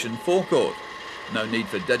station forecourt. No need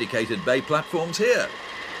for dedicated bay platforms here.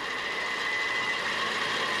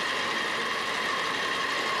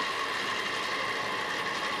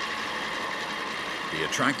 The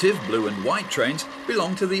attractive blue and white trains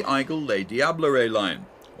belong to the Aigle-Les Diablerets line,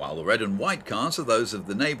 while the red and white cars are those of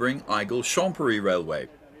the neighbouring Aigle-Champery railway.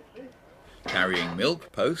 Carrying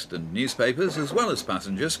milk, post and newspapers as well as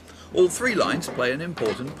passengers, all 3 lines play an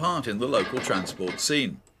important part in the local transport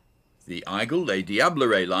scene. The Aigle-Les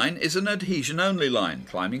Diablerets line is an adhesion-only line,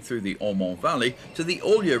 climbing through the Ormont Valley to the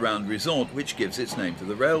all-year-round resort which gives its name to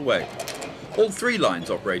the railway. All 3 lines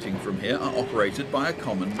operating from here are operated by a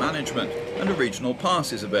common management, and a regional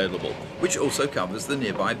pass is available, which also covers the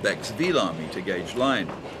nearby Bex-Villars meter gauge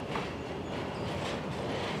line.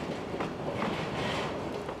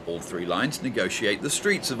 All 3 lines negotiate the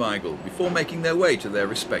streets of Aigle before making their way to their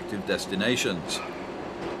respective destinations.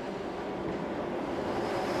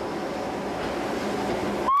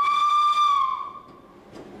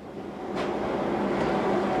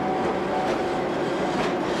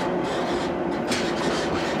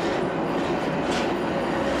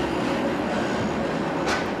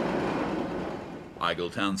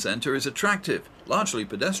 Aigle town centre is attractive, largely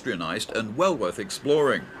pedestrianised and well worth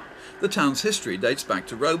exploring. The town's history dates back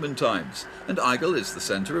to Roman times, and Aigle is the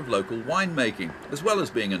centre of local winemaking, as well as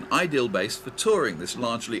being an ideal base for touring this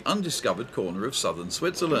largely undiscovered corner of southern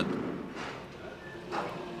Switzerland.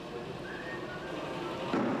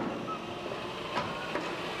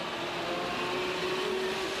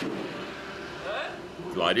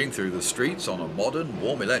 Gliding through the streets on a modern,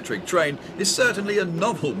 warm electric train is certainly a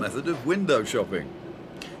novel method of window shopping.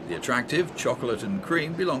 The attractive chocolate and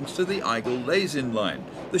cream belongs to the Aigle-Leysin line,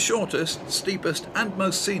 the shortest, steepest and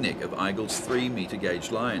most scenic of Aigle's 3 meter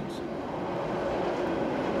gauge lines.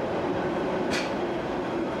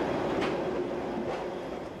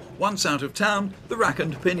 Once out of town, the rack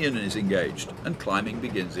and pinion is engaged and climbing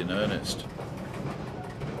begins in earnest.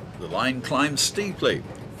 The line climbs steeply,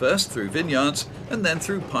 first through vineyards and then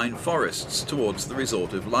through pine forests towards the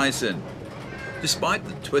resort of Leysin. Despite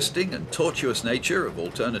the twisting and tortuous nature of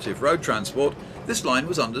alternative road transport, this line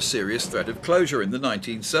was under serious threat of closure in the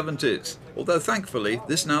 1970s, although thankfully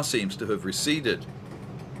this now seems to have receded.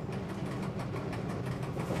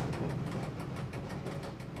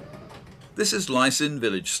 This is Leysin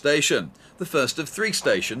Village Station, the first of 3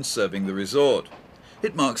 stations serving the resort.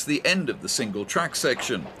 It marks the end of the single track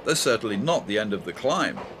section, though certainly not the end of the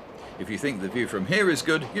climb. If you think the view from here is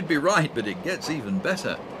good, you'd be right, but it gets even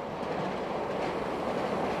better.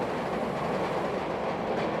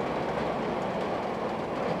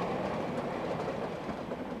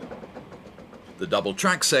 The double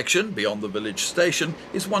track section beyond the village station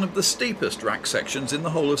is one of the steepest rack sections in the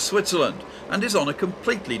whole of Switzerland and is on a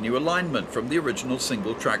completely new alignment from the original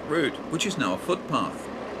single track route, which is now a footpath.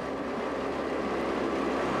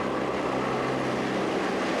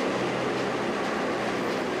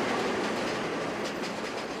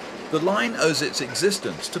 The line owes its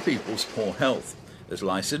existence to people's poor health, as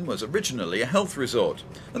Leysin was originally a health resort,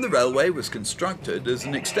 and the railway was constructed as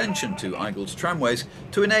an extension to Aigle's tramways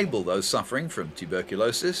to enable those suffering from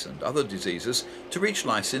tuberculosis and other diseases to reach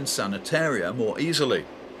Leysin's sanitaria more easily.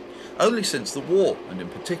 Only since the war, and in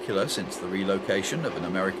particular since the relocation of an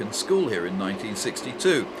American school here in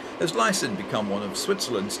 1962, has Leysin become one of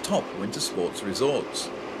Switzerland's top winter sports resorts.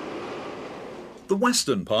 The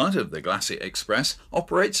western part of the Glacier Express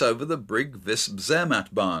operates over the Brig Visp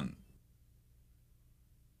Zermattbahn.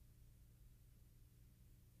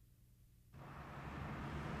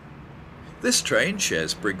 This train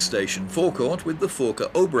shares Brig Station forecourt with the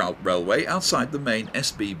Forke-Oberalp Railway outside the main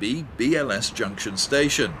SBB BLS junction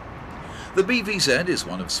station. The BVZ is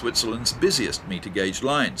one of Switzerland's busiest meter gauge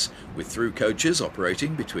lines, with through coaches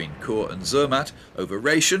operating between Chur and Zermatt over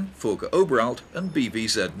Rhaetian, Forke-Oberalp and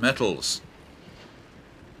BVZ metals.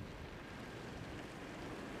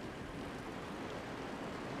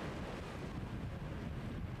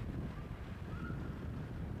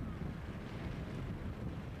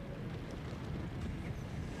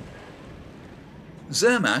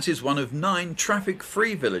 Zermatt is one of 9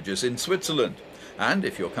 traffic-free villages in Switzerland, And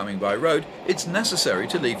if you're coming by road, it's necessary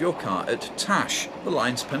to leave your car at Tash, the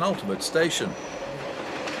line's penultimate station.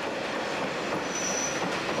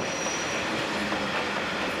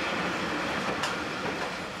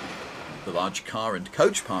 The large car and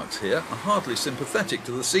coach parks here are hardly sympathetic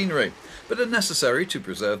to the scenery, but are necessary to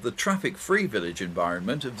preserve the traffic-free village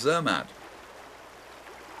environment of Zermatt.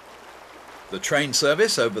 The train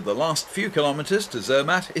service over the last few kilometres to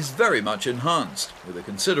Zermatt is very much enhanced, with a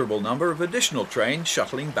considerable number of additional trains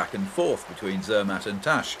shuttling back and forth between Zermatt and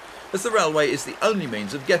Tash, as the railway is the only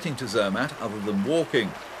means of getting to Zermatt other than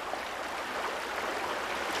walking.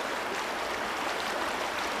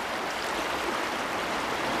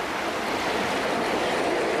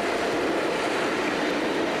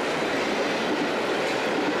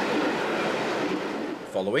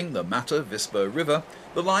 Following the Matter-Visper River,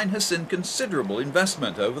 the line has seen considerable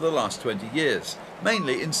investment over the last 20 years,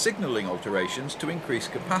 mainly in signalling alterations to increase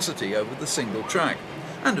capacity over the single track,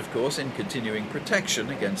 and of course in continuing protection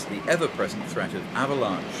against the ever-present threat of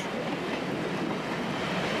avalanche.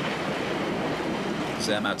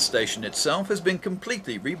 Zermatt station itself has been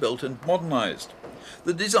completely rebuilt and modernised.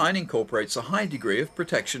 The design incorporates a high degree of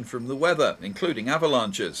protection from the weather, including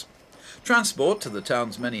avalanches. Transport to the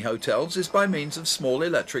town's many hotels is by means of small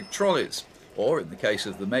electric trolleys, or in the case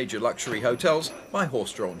of the major luxury hotels, by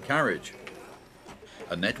horse-drawn carriage.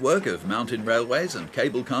 A network of mountain railways and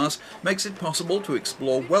cable cars makes it possible to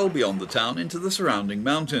explore well beyond the town into the surrounding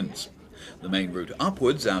mountains. The main route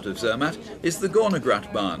upwards out of Zermatt is the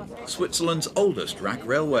Gornergratbahn, Switzerland's oldest rack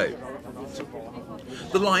railway.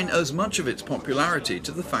 The line owes much of its popularity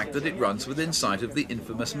to the fact that it runs within sight of the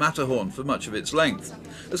infamous Matterhorn for much of its length,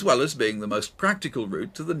 as well as being the most practical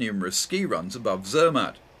route to the numerous ski runs above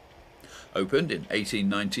Zermatt. Opened in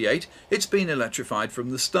 1898, it's been electrified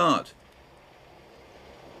from the start.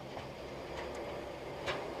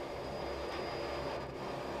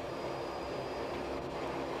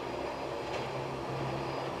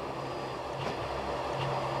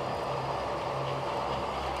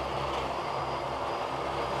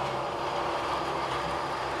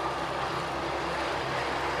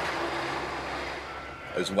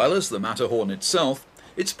 As well as the Matterhorn itself,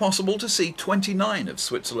 it's possible to see 29 of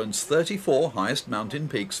Switzerland's 34 highest mountain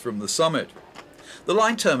peaks from the summit. The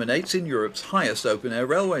line terminates in Europe's highest open-air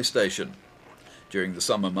railway station. During the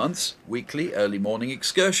summer months, weekly early morning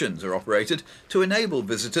excursions are operated to enable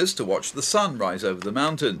visitors to watch the sun rise over the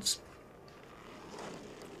mountains.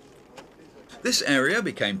 This area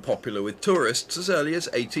became popular with tourists as early as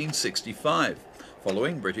 1865.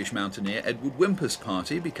 Following British mountaineer Edward Whymper's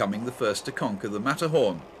party becoming the first to conquer the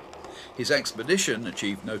Matterhorn. His expedition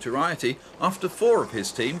achieved notoriety after 4 of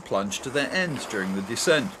his team plunged to their ends during the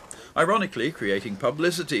descent, ironically creating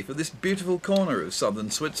publicity for this beautiful corner of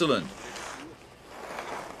southern Switzerland.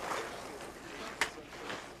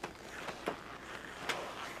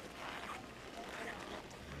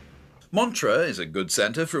 Montreux is a good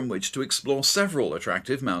centre from which to explore several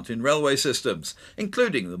attractive mountain railway systems,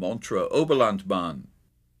 including the Montreux Oberlandbahn.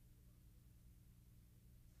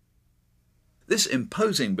 This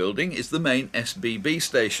imposing building is the main SBB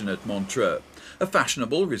station at Montreux, a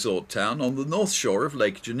fashionable resort town on the north shore of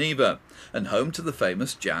Lake Geneva, and home to the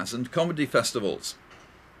famous jazz and comedy festivals.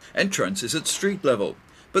 Entrance is at street level,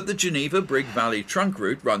 but the Geneva-Brig Valley trunk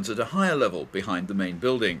route runs at a higher level behind the main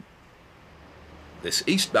building. This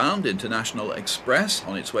eastbound international express,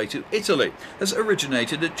 on its way to Italy, has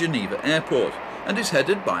originated at Geneva Airport and is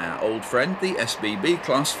headed by our old friend the SBB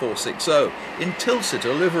Class 460 in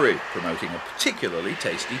Tilsiter livery, promoting a particularly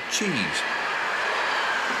tasty cheese.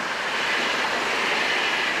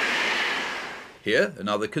 Here,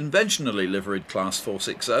 another conventionally liveried Class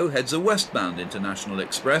 460 heads a westbound international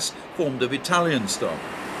express formed of Italian stock.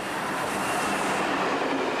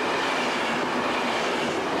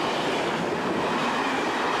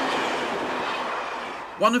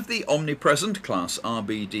 One of the omnipresent Class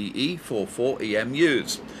RBDE 44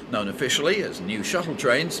 EMUs, known officially as new shuttle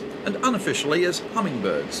trains and unofficially as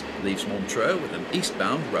hummingbirds, leaves Montreux with an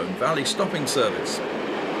eastbound Rhone Valley stopping service.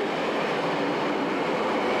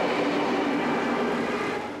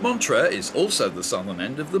 Montreux is also the southern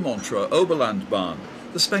end of the Montreux Oberlandbahn,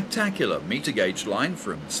 the spectacular meter-gauge line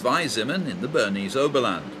from Zweisimmen in the Bernese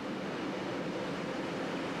Oberland.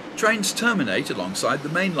 Trains terminate alongside the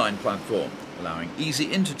mainline platform, allowing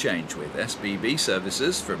easy interchange with SBB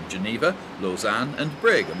services from Geneva, Lausanne and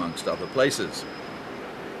Brig, amongst other places.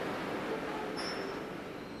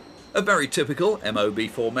 A very typical MOB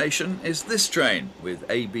formation is this train, with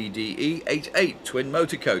ABDE 88 twin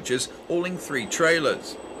motor coaches hauling 3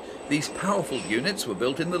 trailers. These powerful units were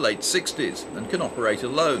built in the late 60s and can operate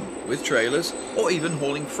alone, with trailers, or even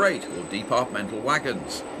hauling freight or departmental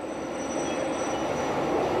wagons.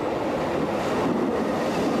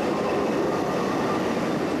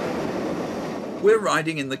 We're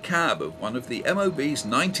riding in the cab of one of the MOB's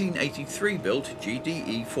 1983-built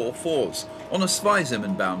GDE 44s on a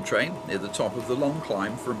Zweisimmen-bound train near the top of the long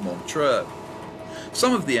climb from Montreux.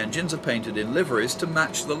 Some of the engines are painted in liveries to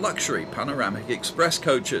match the luxury panoramic express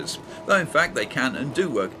coaches, though in fact they can and do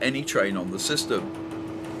work any train on the system.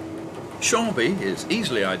 Chambly is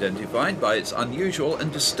easily identified by its unusual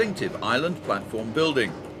and distinctive island platform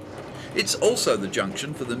building. It's also the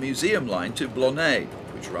junction for the museum line to Blonay,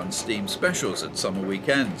 which runs steam specials at summer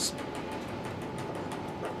weekends.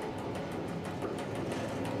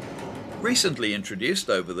 Recently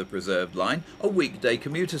introduced over the preserved line are weekday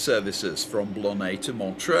commuter services from Blonay to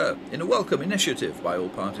Montreux, in a welcome initiative by all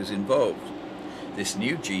parties involved. This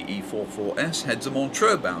new GE44S heads a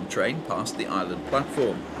Montreux-bound train past the island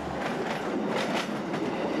platform.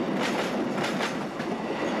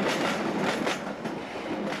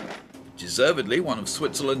 Deservedly one of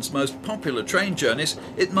Switzerland's most popular train journeys,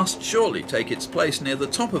 it must surely take its place near the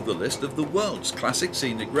top of the list of the world's classic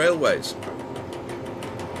scenic railways.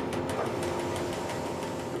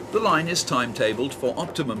 The line is timetabled for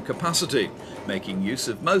optimum capacity, making use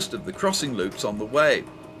of most of the crossing loops on the way.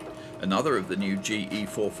 Another of the new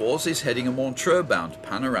GE44s is heading a Montreux-bound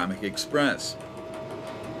panoramic express.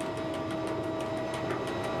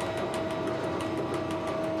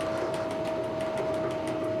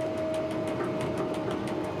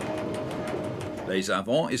 Les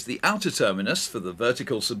Avants is the outer terminus for the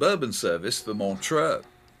vertical suburban service for Montreux.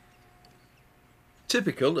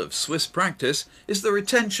 Typical of Swiss practice is the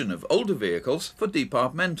retention of older vehicles for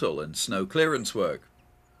departmental and snow clearance work.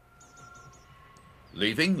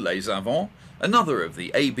 Leaving Les Avants, another of the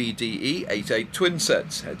ABDE 88 twin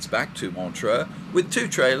sets heads back to Montreux with 2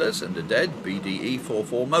 trailers and a dead BDE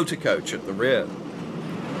 44 motor coach at the rear.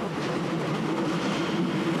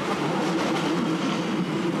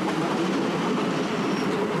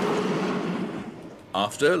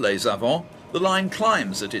 After Les Avants, the line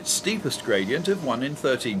climbs at its steepest gradient of 1 in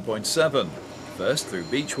 13.7, first through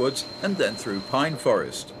beechwoods and then through pine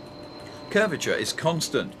forest. Curvature is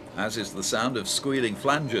constant, as is the sound of squealing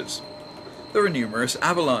flanges. There are numerous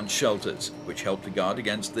avalanche shelters, which help to guard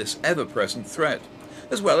against this ever-present threat,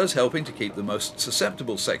 as well as helping to keep the most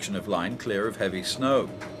susceptible section of line clear of heavy snow.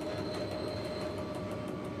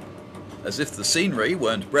 As if the scenery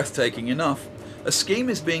weren't breathtaking enough, a scheme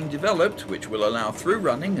is being developed which will allow through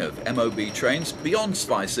running of MOB trains beyond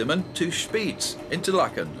Zweisimmen to Spiez,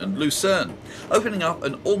 Interlaken and Lucerne, opening up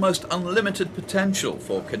an almost unlimited potential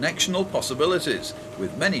for connectional possibilities,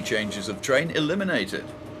 with many changes of train eliminated.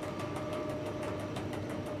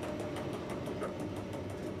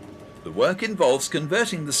 The work involves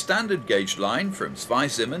converting the standard gauge line from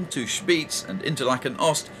Zweisimmen to Spiez and Interlaken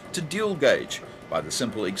Ost to dual gauge by the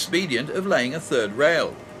simple expedient of laying a third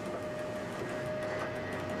rail.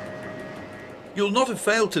 You'll not have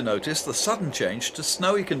failed to notice the sudden change to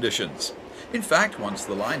snowy conditions. In fact, once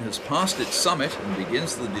the line has passed its summit and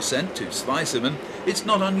begins the descent to Zweisimmen, it's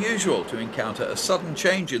not unusual to encounter a sudden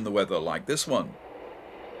change in the weather like this one.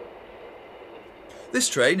 This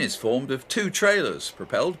train is formed of 2 trailers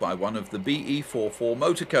propelled by one of the BE44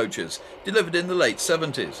 motor coaches, delivered in the late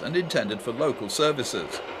 70s and intended for local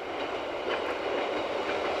services.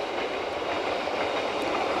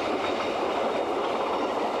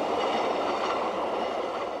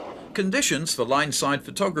 Conditions for line-side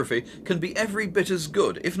photography can be every bit as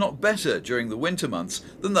good, if not better, during the winter months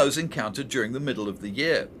than those encountered during the middle of the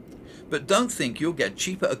year. But don't think you'll get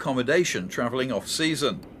cheaper accommodation travelling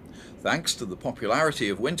off-season. Thanks to the popularity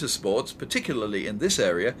of winter sports, particularly in this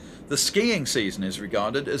area, the skiing season is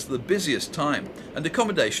regarded as the busiest time, and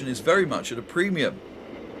accommodation is very much at a premium.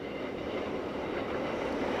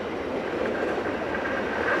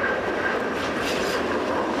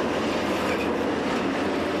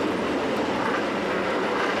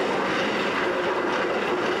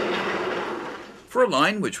 For a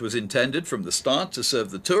line which was intended from the start to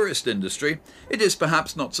serve the tourist industry, it is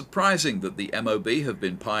perhaps not surprising that the MOB have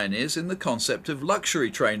been pioneers in the concept of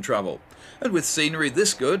luxury train travel, and with scenery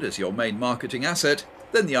this good as your main marketing asset,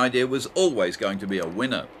 then the idea was always going to be a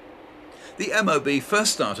winner. The MOB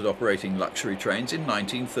first started operating luxury trains in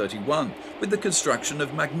 1931 with the construction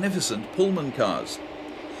of magnificent Pullman cars.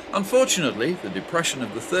 Unfortunately, the depression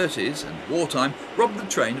of the 30s and wartime robbed the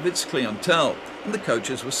train of its clientele, and the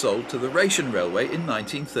coaches were sold to the Rhaetian Railway in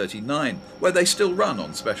 1939, where they still run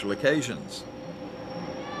on special occasions.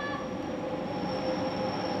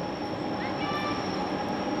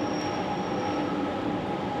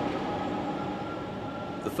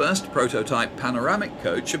 first prototype panoramic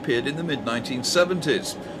coach appeared in the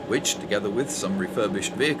mid-1970s, which, together with some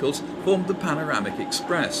refurbished vehicles, formed the Panoramic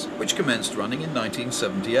Express, which commenced running in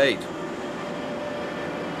 1978.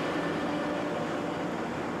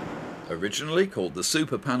 Originally called the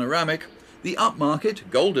Super Panoramic, the upmarket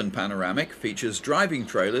Golden Panoramic features driving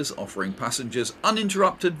trailers offering passengers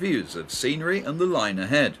uninterrupted views of scenery and the line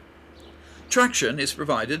ahead. Traction is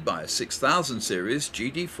provided by a 6000 series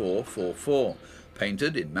GD444,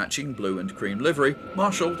 painted in matching blue and cream livery,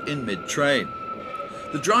 marshalled in mid-train.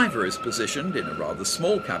 The driver is positioned in a rather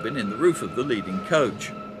small cabin in the roof of the leading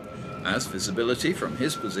coach. As visibility from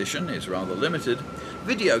his position is rather limited,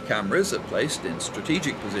 video cameras are placed in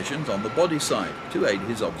strategic positions on the body side to aid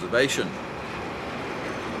his observation.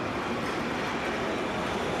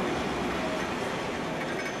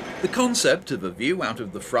 The concept of a view out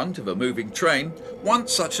of the front of a moving train,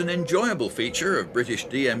 once such an enjoyable feature of British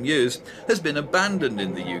DMUs, has been abandoned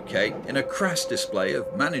in the UK in a crass display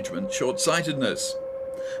of management short-sightedness.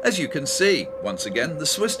 As you can see, once again the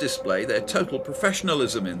Swiss display their total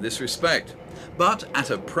professionalism in this respect, but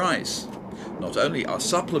at a price. Not only are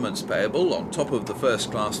supplements payable on top of the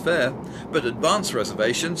first-class fare, but advance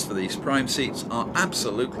reservations for these prime seats are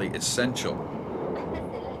absolutely essential.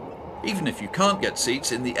 Even if you can't get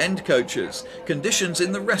seats in the end coaches, conditions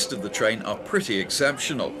in the rest of the train are pretty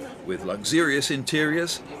exceptional, with luxurious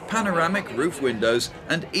interiors, panoramic roof windows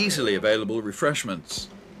and easily available refreshments.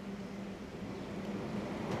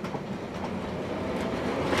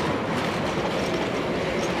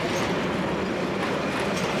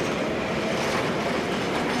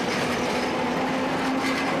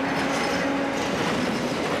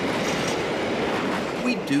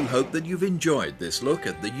 We do hope that you've enjoyed this look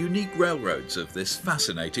at the unique railroads of this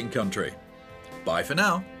fascinating country. Bye for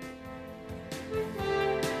now.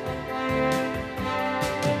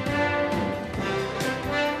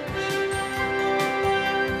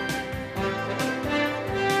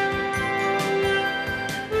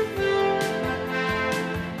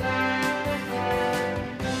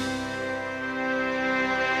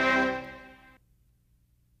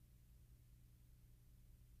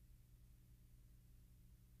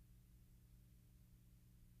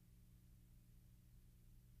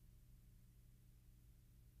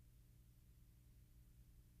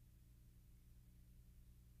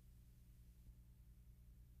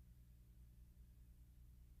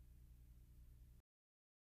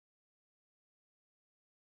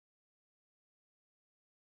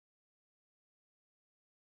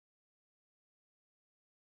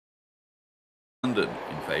 London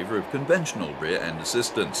in favour of conventional rear-end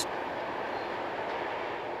assistance.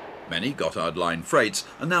 Many Gotthard Line freights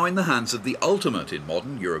are now in the hands of the ultimate in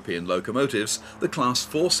modern European locomotives, the Class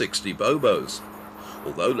 460 Bobos.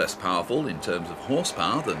 Although less powerful in terms of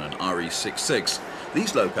horsepower than an RE66,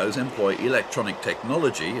 these locos employ electronic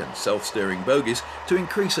technology and self-steering bogies to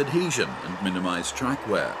increase adhesion and minimise track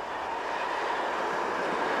wear.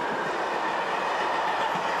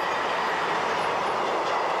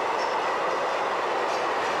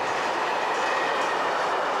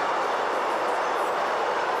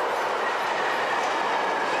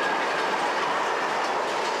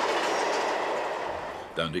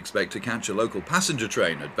 Don't expect to catch a local passenger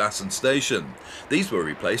train at Vassen Station. These were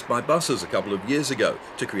replaced by buses a couple of years ago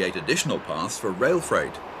to create additional paths for rail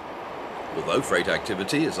freight. Although freight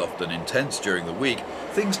activity is often intense during the week,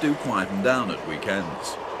 things do quieten down at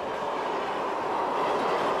weekends.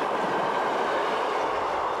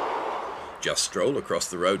 Just stroll across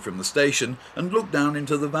the road from the station and look down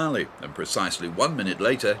into the valley, and precisely 1 minute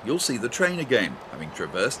later you'll see the train again, having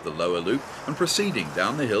traversed the lower loop and proceeding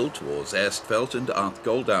down the hill towards Erstfeld and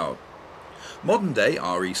Arth-Goldau. Modern-day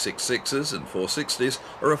RE66s and 460s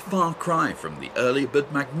are a far cry from the early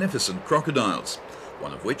but magnificent crocodiles,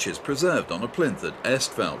 one of which is preserved on a plinth at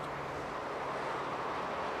Erstfeld.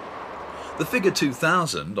 The figure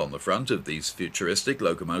 2000 on the front of these futuristic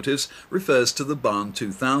locomotives refers to the Bahn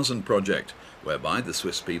 2000 project, whereby the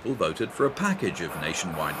Swiss people voted for a package of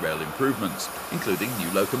nationwide rail improvements, including new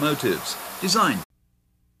locomotives, designed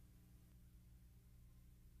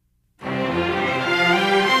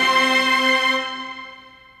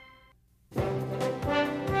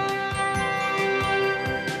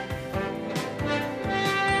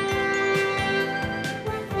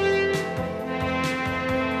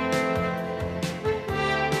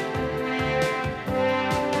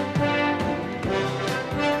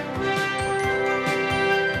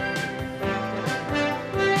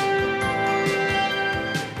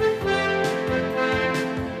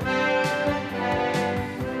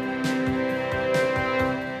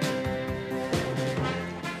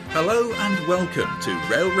Hello and welcome to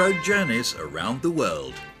Railroad Journeys Around the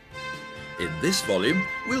World. In this volume,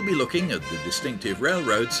 we'll be looking at the distinctive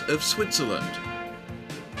railroads of Switzerland.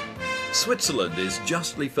 Switzerland is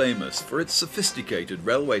justly famous for its sophisticated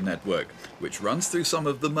railway network, which runs through some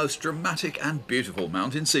of the most dramatic and beautiful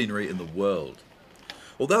mountain scenery in the world.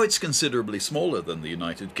 Although it's considerably smaller than the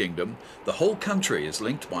United Kingdom, the whole country is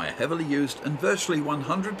linked by a heavily used and virtually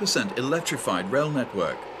 100% electrified rail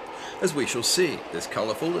network. As we shall see, this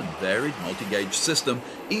colourful and varied multi-gauge system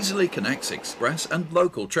easily connects express and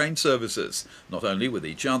local train services, not only with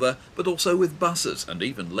each other, but also with buses and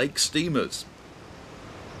even lake steamers.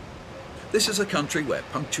 This is a country where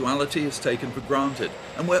punctuality is taken for granted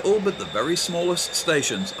and where all but the very smallest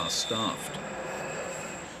stations are staffed.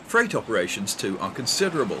 Freight operations too are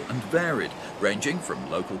considerable and varied, ranging from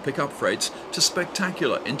local pickup freights to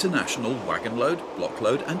spectacular international wagon load, block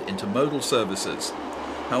load and intermodal services.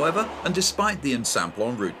 However, and despite the ensample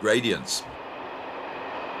en route gradients,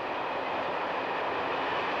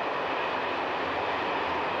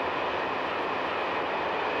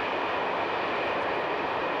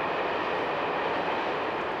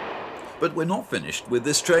 but we're not finished with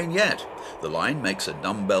this train yet. The line makes a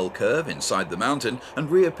dumbbell curve inside the mountain and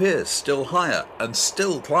reappears still higher and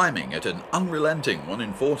still climbing at an unrelenting 1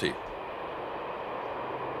 in 40.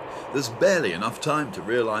 There's barely enough time to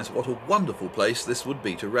realise what a wonderful place this would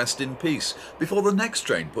be to rest in peace before the next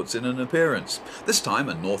train puts in an appearance, this time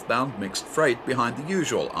a northbound mixed freight behind the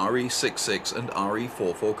usual RE66 and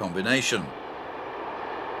RE44 combination.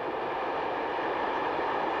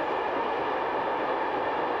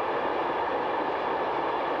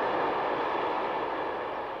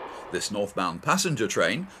 This northbound passenger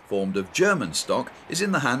train, formed of German stock, is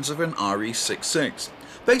in the hands of an RE66,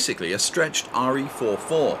 basically a stretched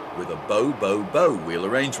RE44 with a bow wheel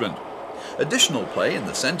arrangement. Additional play in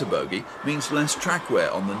the centre bogie means less track wear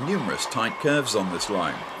on the numerous tight curves on this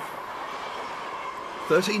line.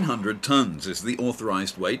 1,300 tonnes is the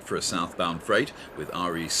authorised weight for a southbound freight, with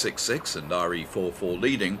RE66 and RE44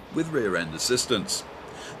 leading, with rear-end assistance.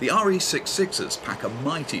 The RE66s pack a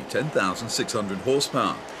mighty 10,600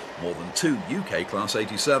 horsepower, more than 2 UK Class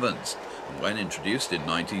 87s, and when introduced in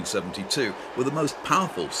 1972 were the most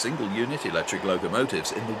powerful single-unit electric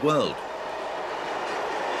locomotives in the world.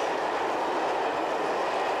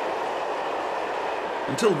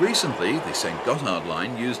 Until recently, the St Gothard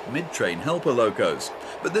line used mid-train helper locos,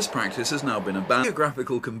 but this practice has now been abandoned. The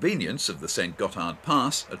geographical convenience of the St Gothard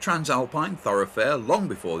Pass, a transalpine thoroughfare long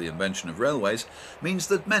before the invention of railways, means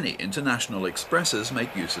that many international expresses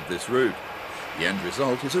make use of this route. The end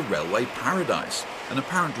result is a railway paradise, an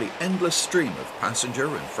apparently endless stream of passenger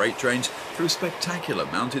and freight trains through spectacular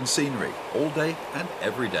mountain scenery, all day and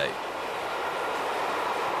every day.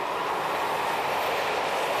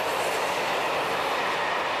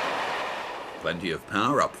 Plenty of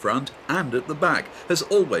power up front and at the back has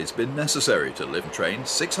always been necessary to lift trains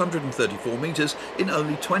 634 metres in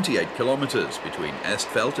only 28 kilometres between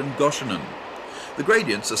Estfeld and Goschenen. The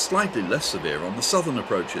gradients are slightly less severe on the southern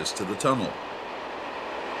approaches to the tunnel.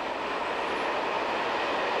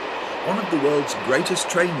 One of the world's greatest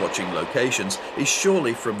train-watching locations is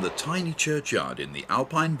surely from the tiny churchyard in the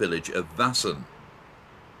alpine village of Wassen.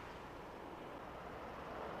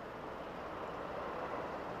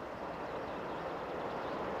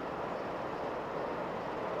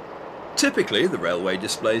 Typically, the railway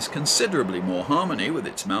displays considerably more harmony with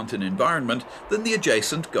its mountain environment than the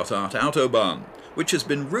adjacent Gotthard Autobahn, which has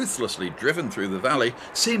been ruthlessly driven through the valley,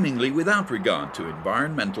 seemingly without regard to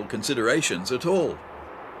environmental considerations at all.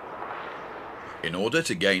 In order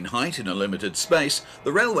to gain height in a limited space,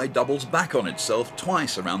 the railway doubles back on itself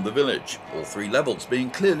twice around the village, all 3 levels being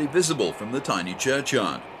clearly visible from the tiny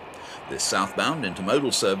churchyard. This southbound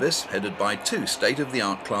intermodal service, headed by 2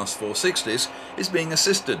 state-of-the-art Class 460s, is being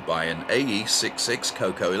assisted by an AE66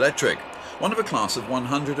 Coco Electric, one of a class of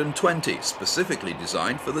 120 specifically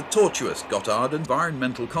designed for the tortuous Gotthard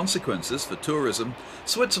environmental consequences for tourism.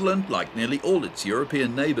 Switzerland, like nearly all its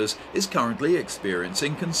European neighbours, is currently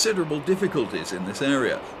experiencing considerable difficulties in this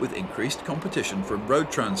area, with increased competition from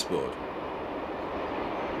road transport.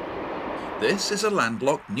 This is a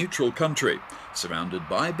landlocked neutral country, surrounded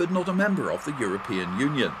by but not a member of the European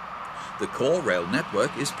Union. The core rail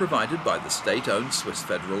network is provided by the state-owned Swiss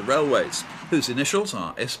Federal Railways, whose initials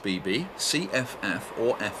are SBB, CFF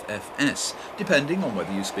or FFS, depending on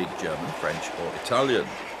whether you speak German, French or Italian.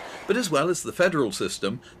 But as well as the federal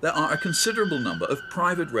system, there are a considerable number of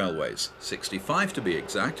private railways, 65 to be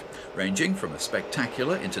exact, ranging from a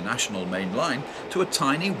spectacular international main line to a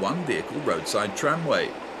tiny one-vehicle roadside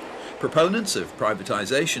tramway. Proponents of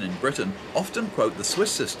privatisation in Britain often quote the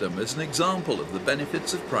Swiss system as an example of the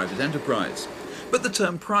benefits of private enterprise. But the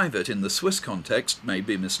term private in the Swiss context may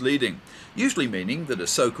be misleading, usually meaning that a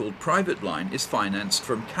so-called private line is financed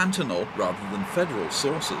from cantonal rather than federal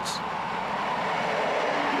sources.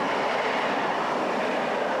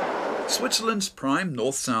 Switzerland's prime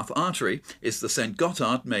north-south artery is the St.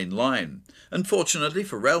 Gotthard main line. Unfortunately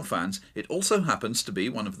for rail fans, it also happens to be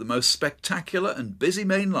one of the most spectacular and busy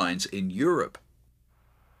main lines in Europe.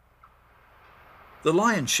 The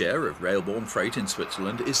lion's share of rail-borne freight in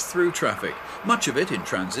Switzerland is through traffic, much of it in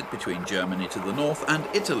transit between Germany to the north and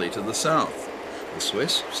Italy to the south. The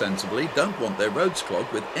Swiss, sensibly, don't want their roads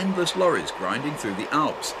clogged with endless lorries grinding through the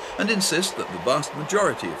Alps and insist that the vast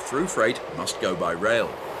majority of through freight must go by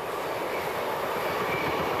rail.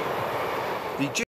 The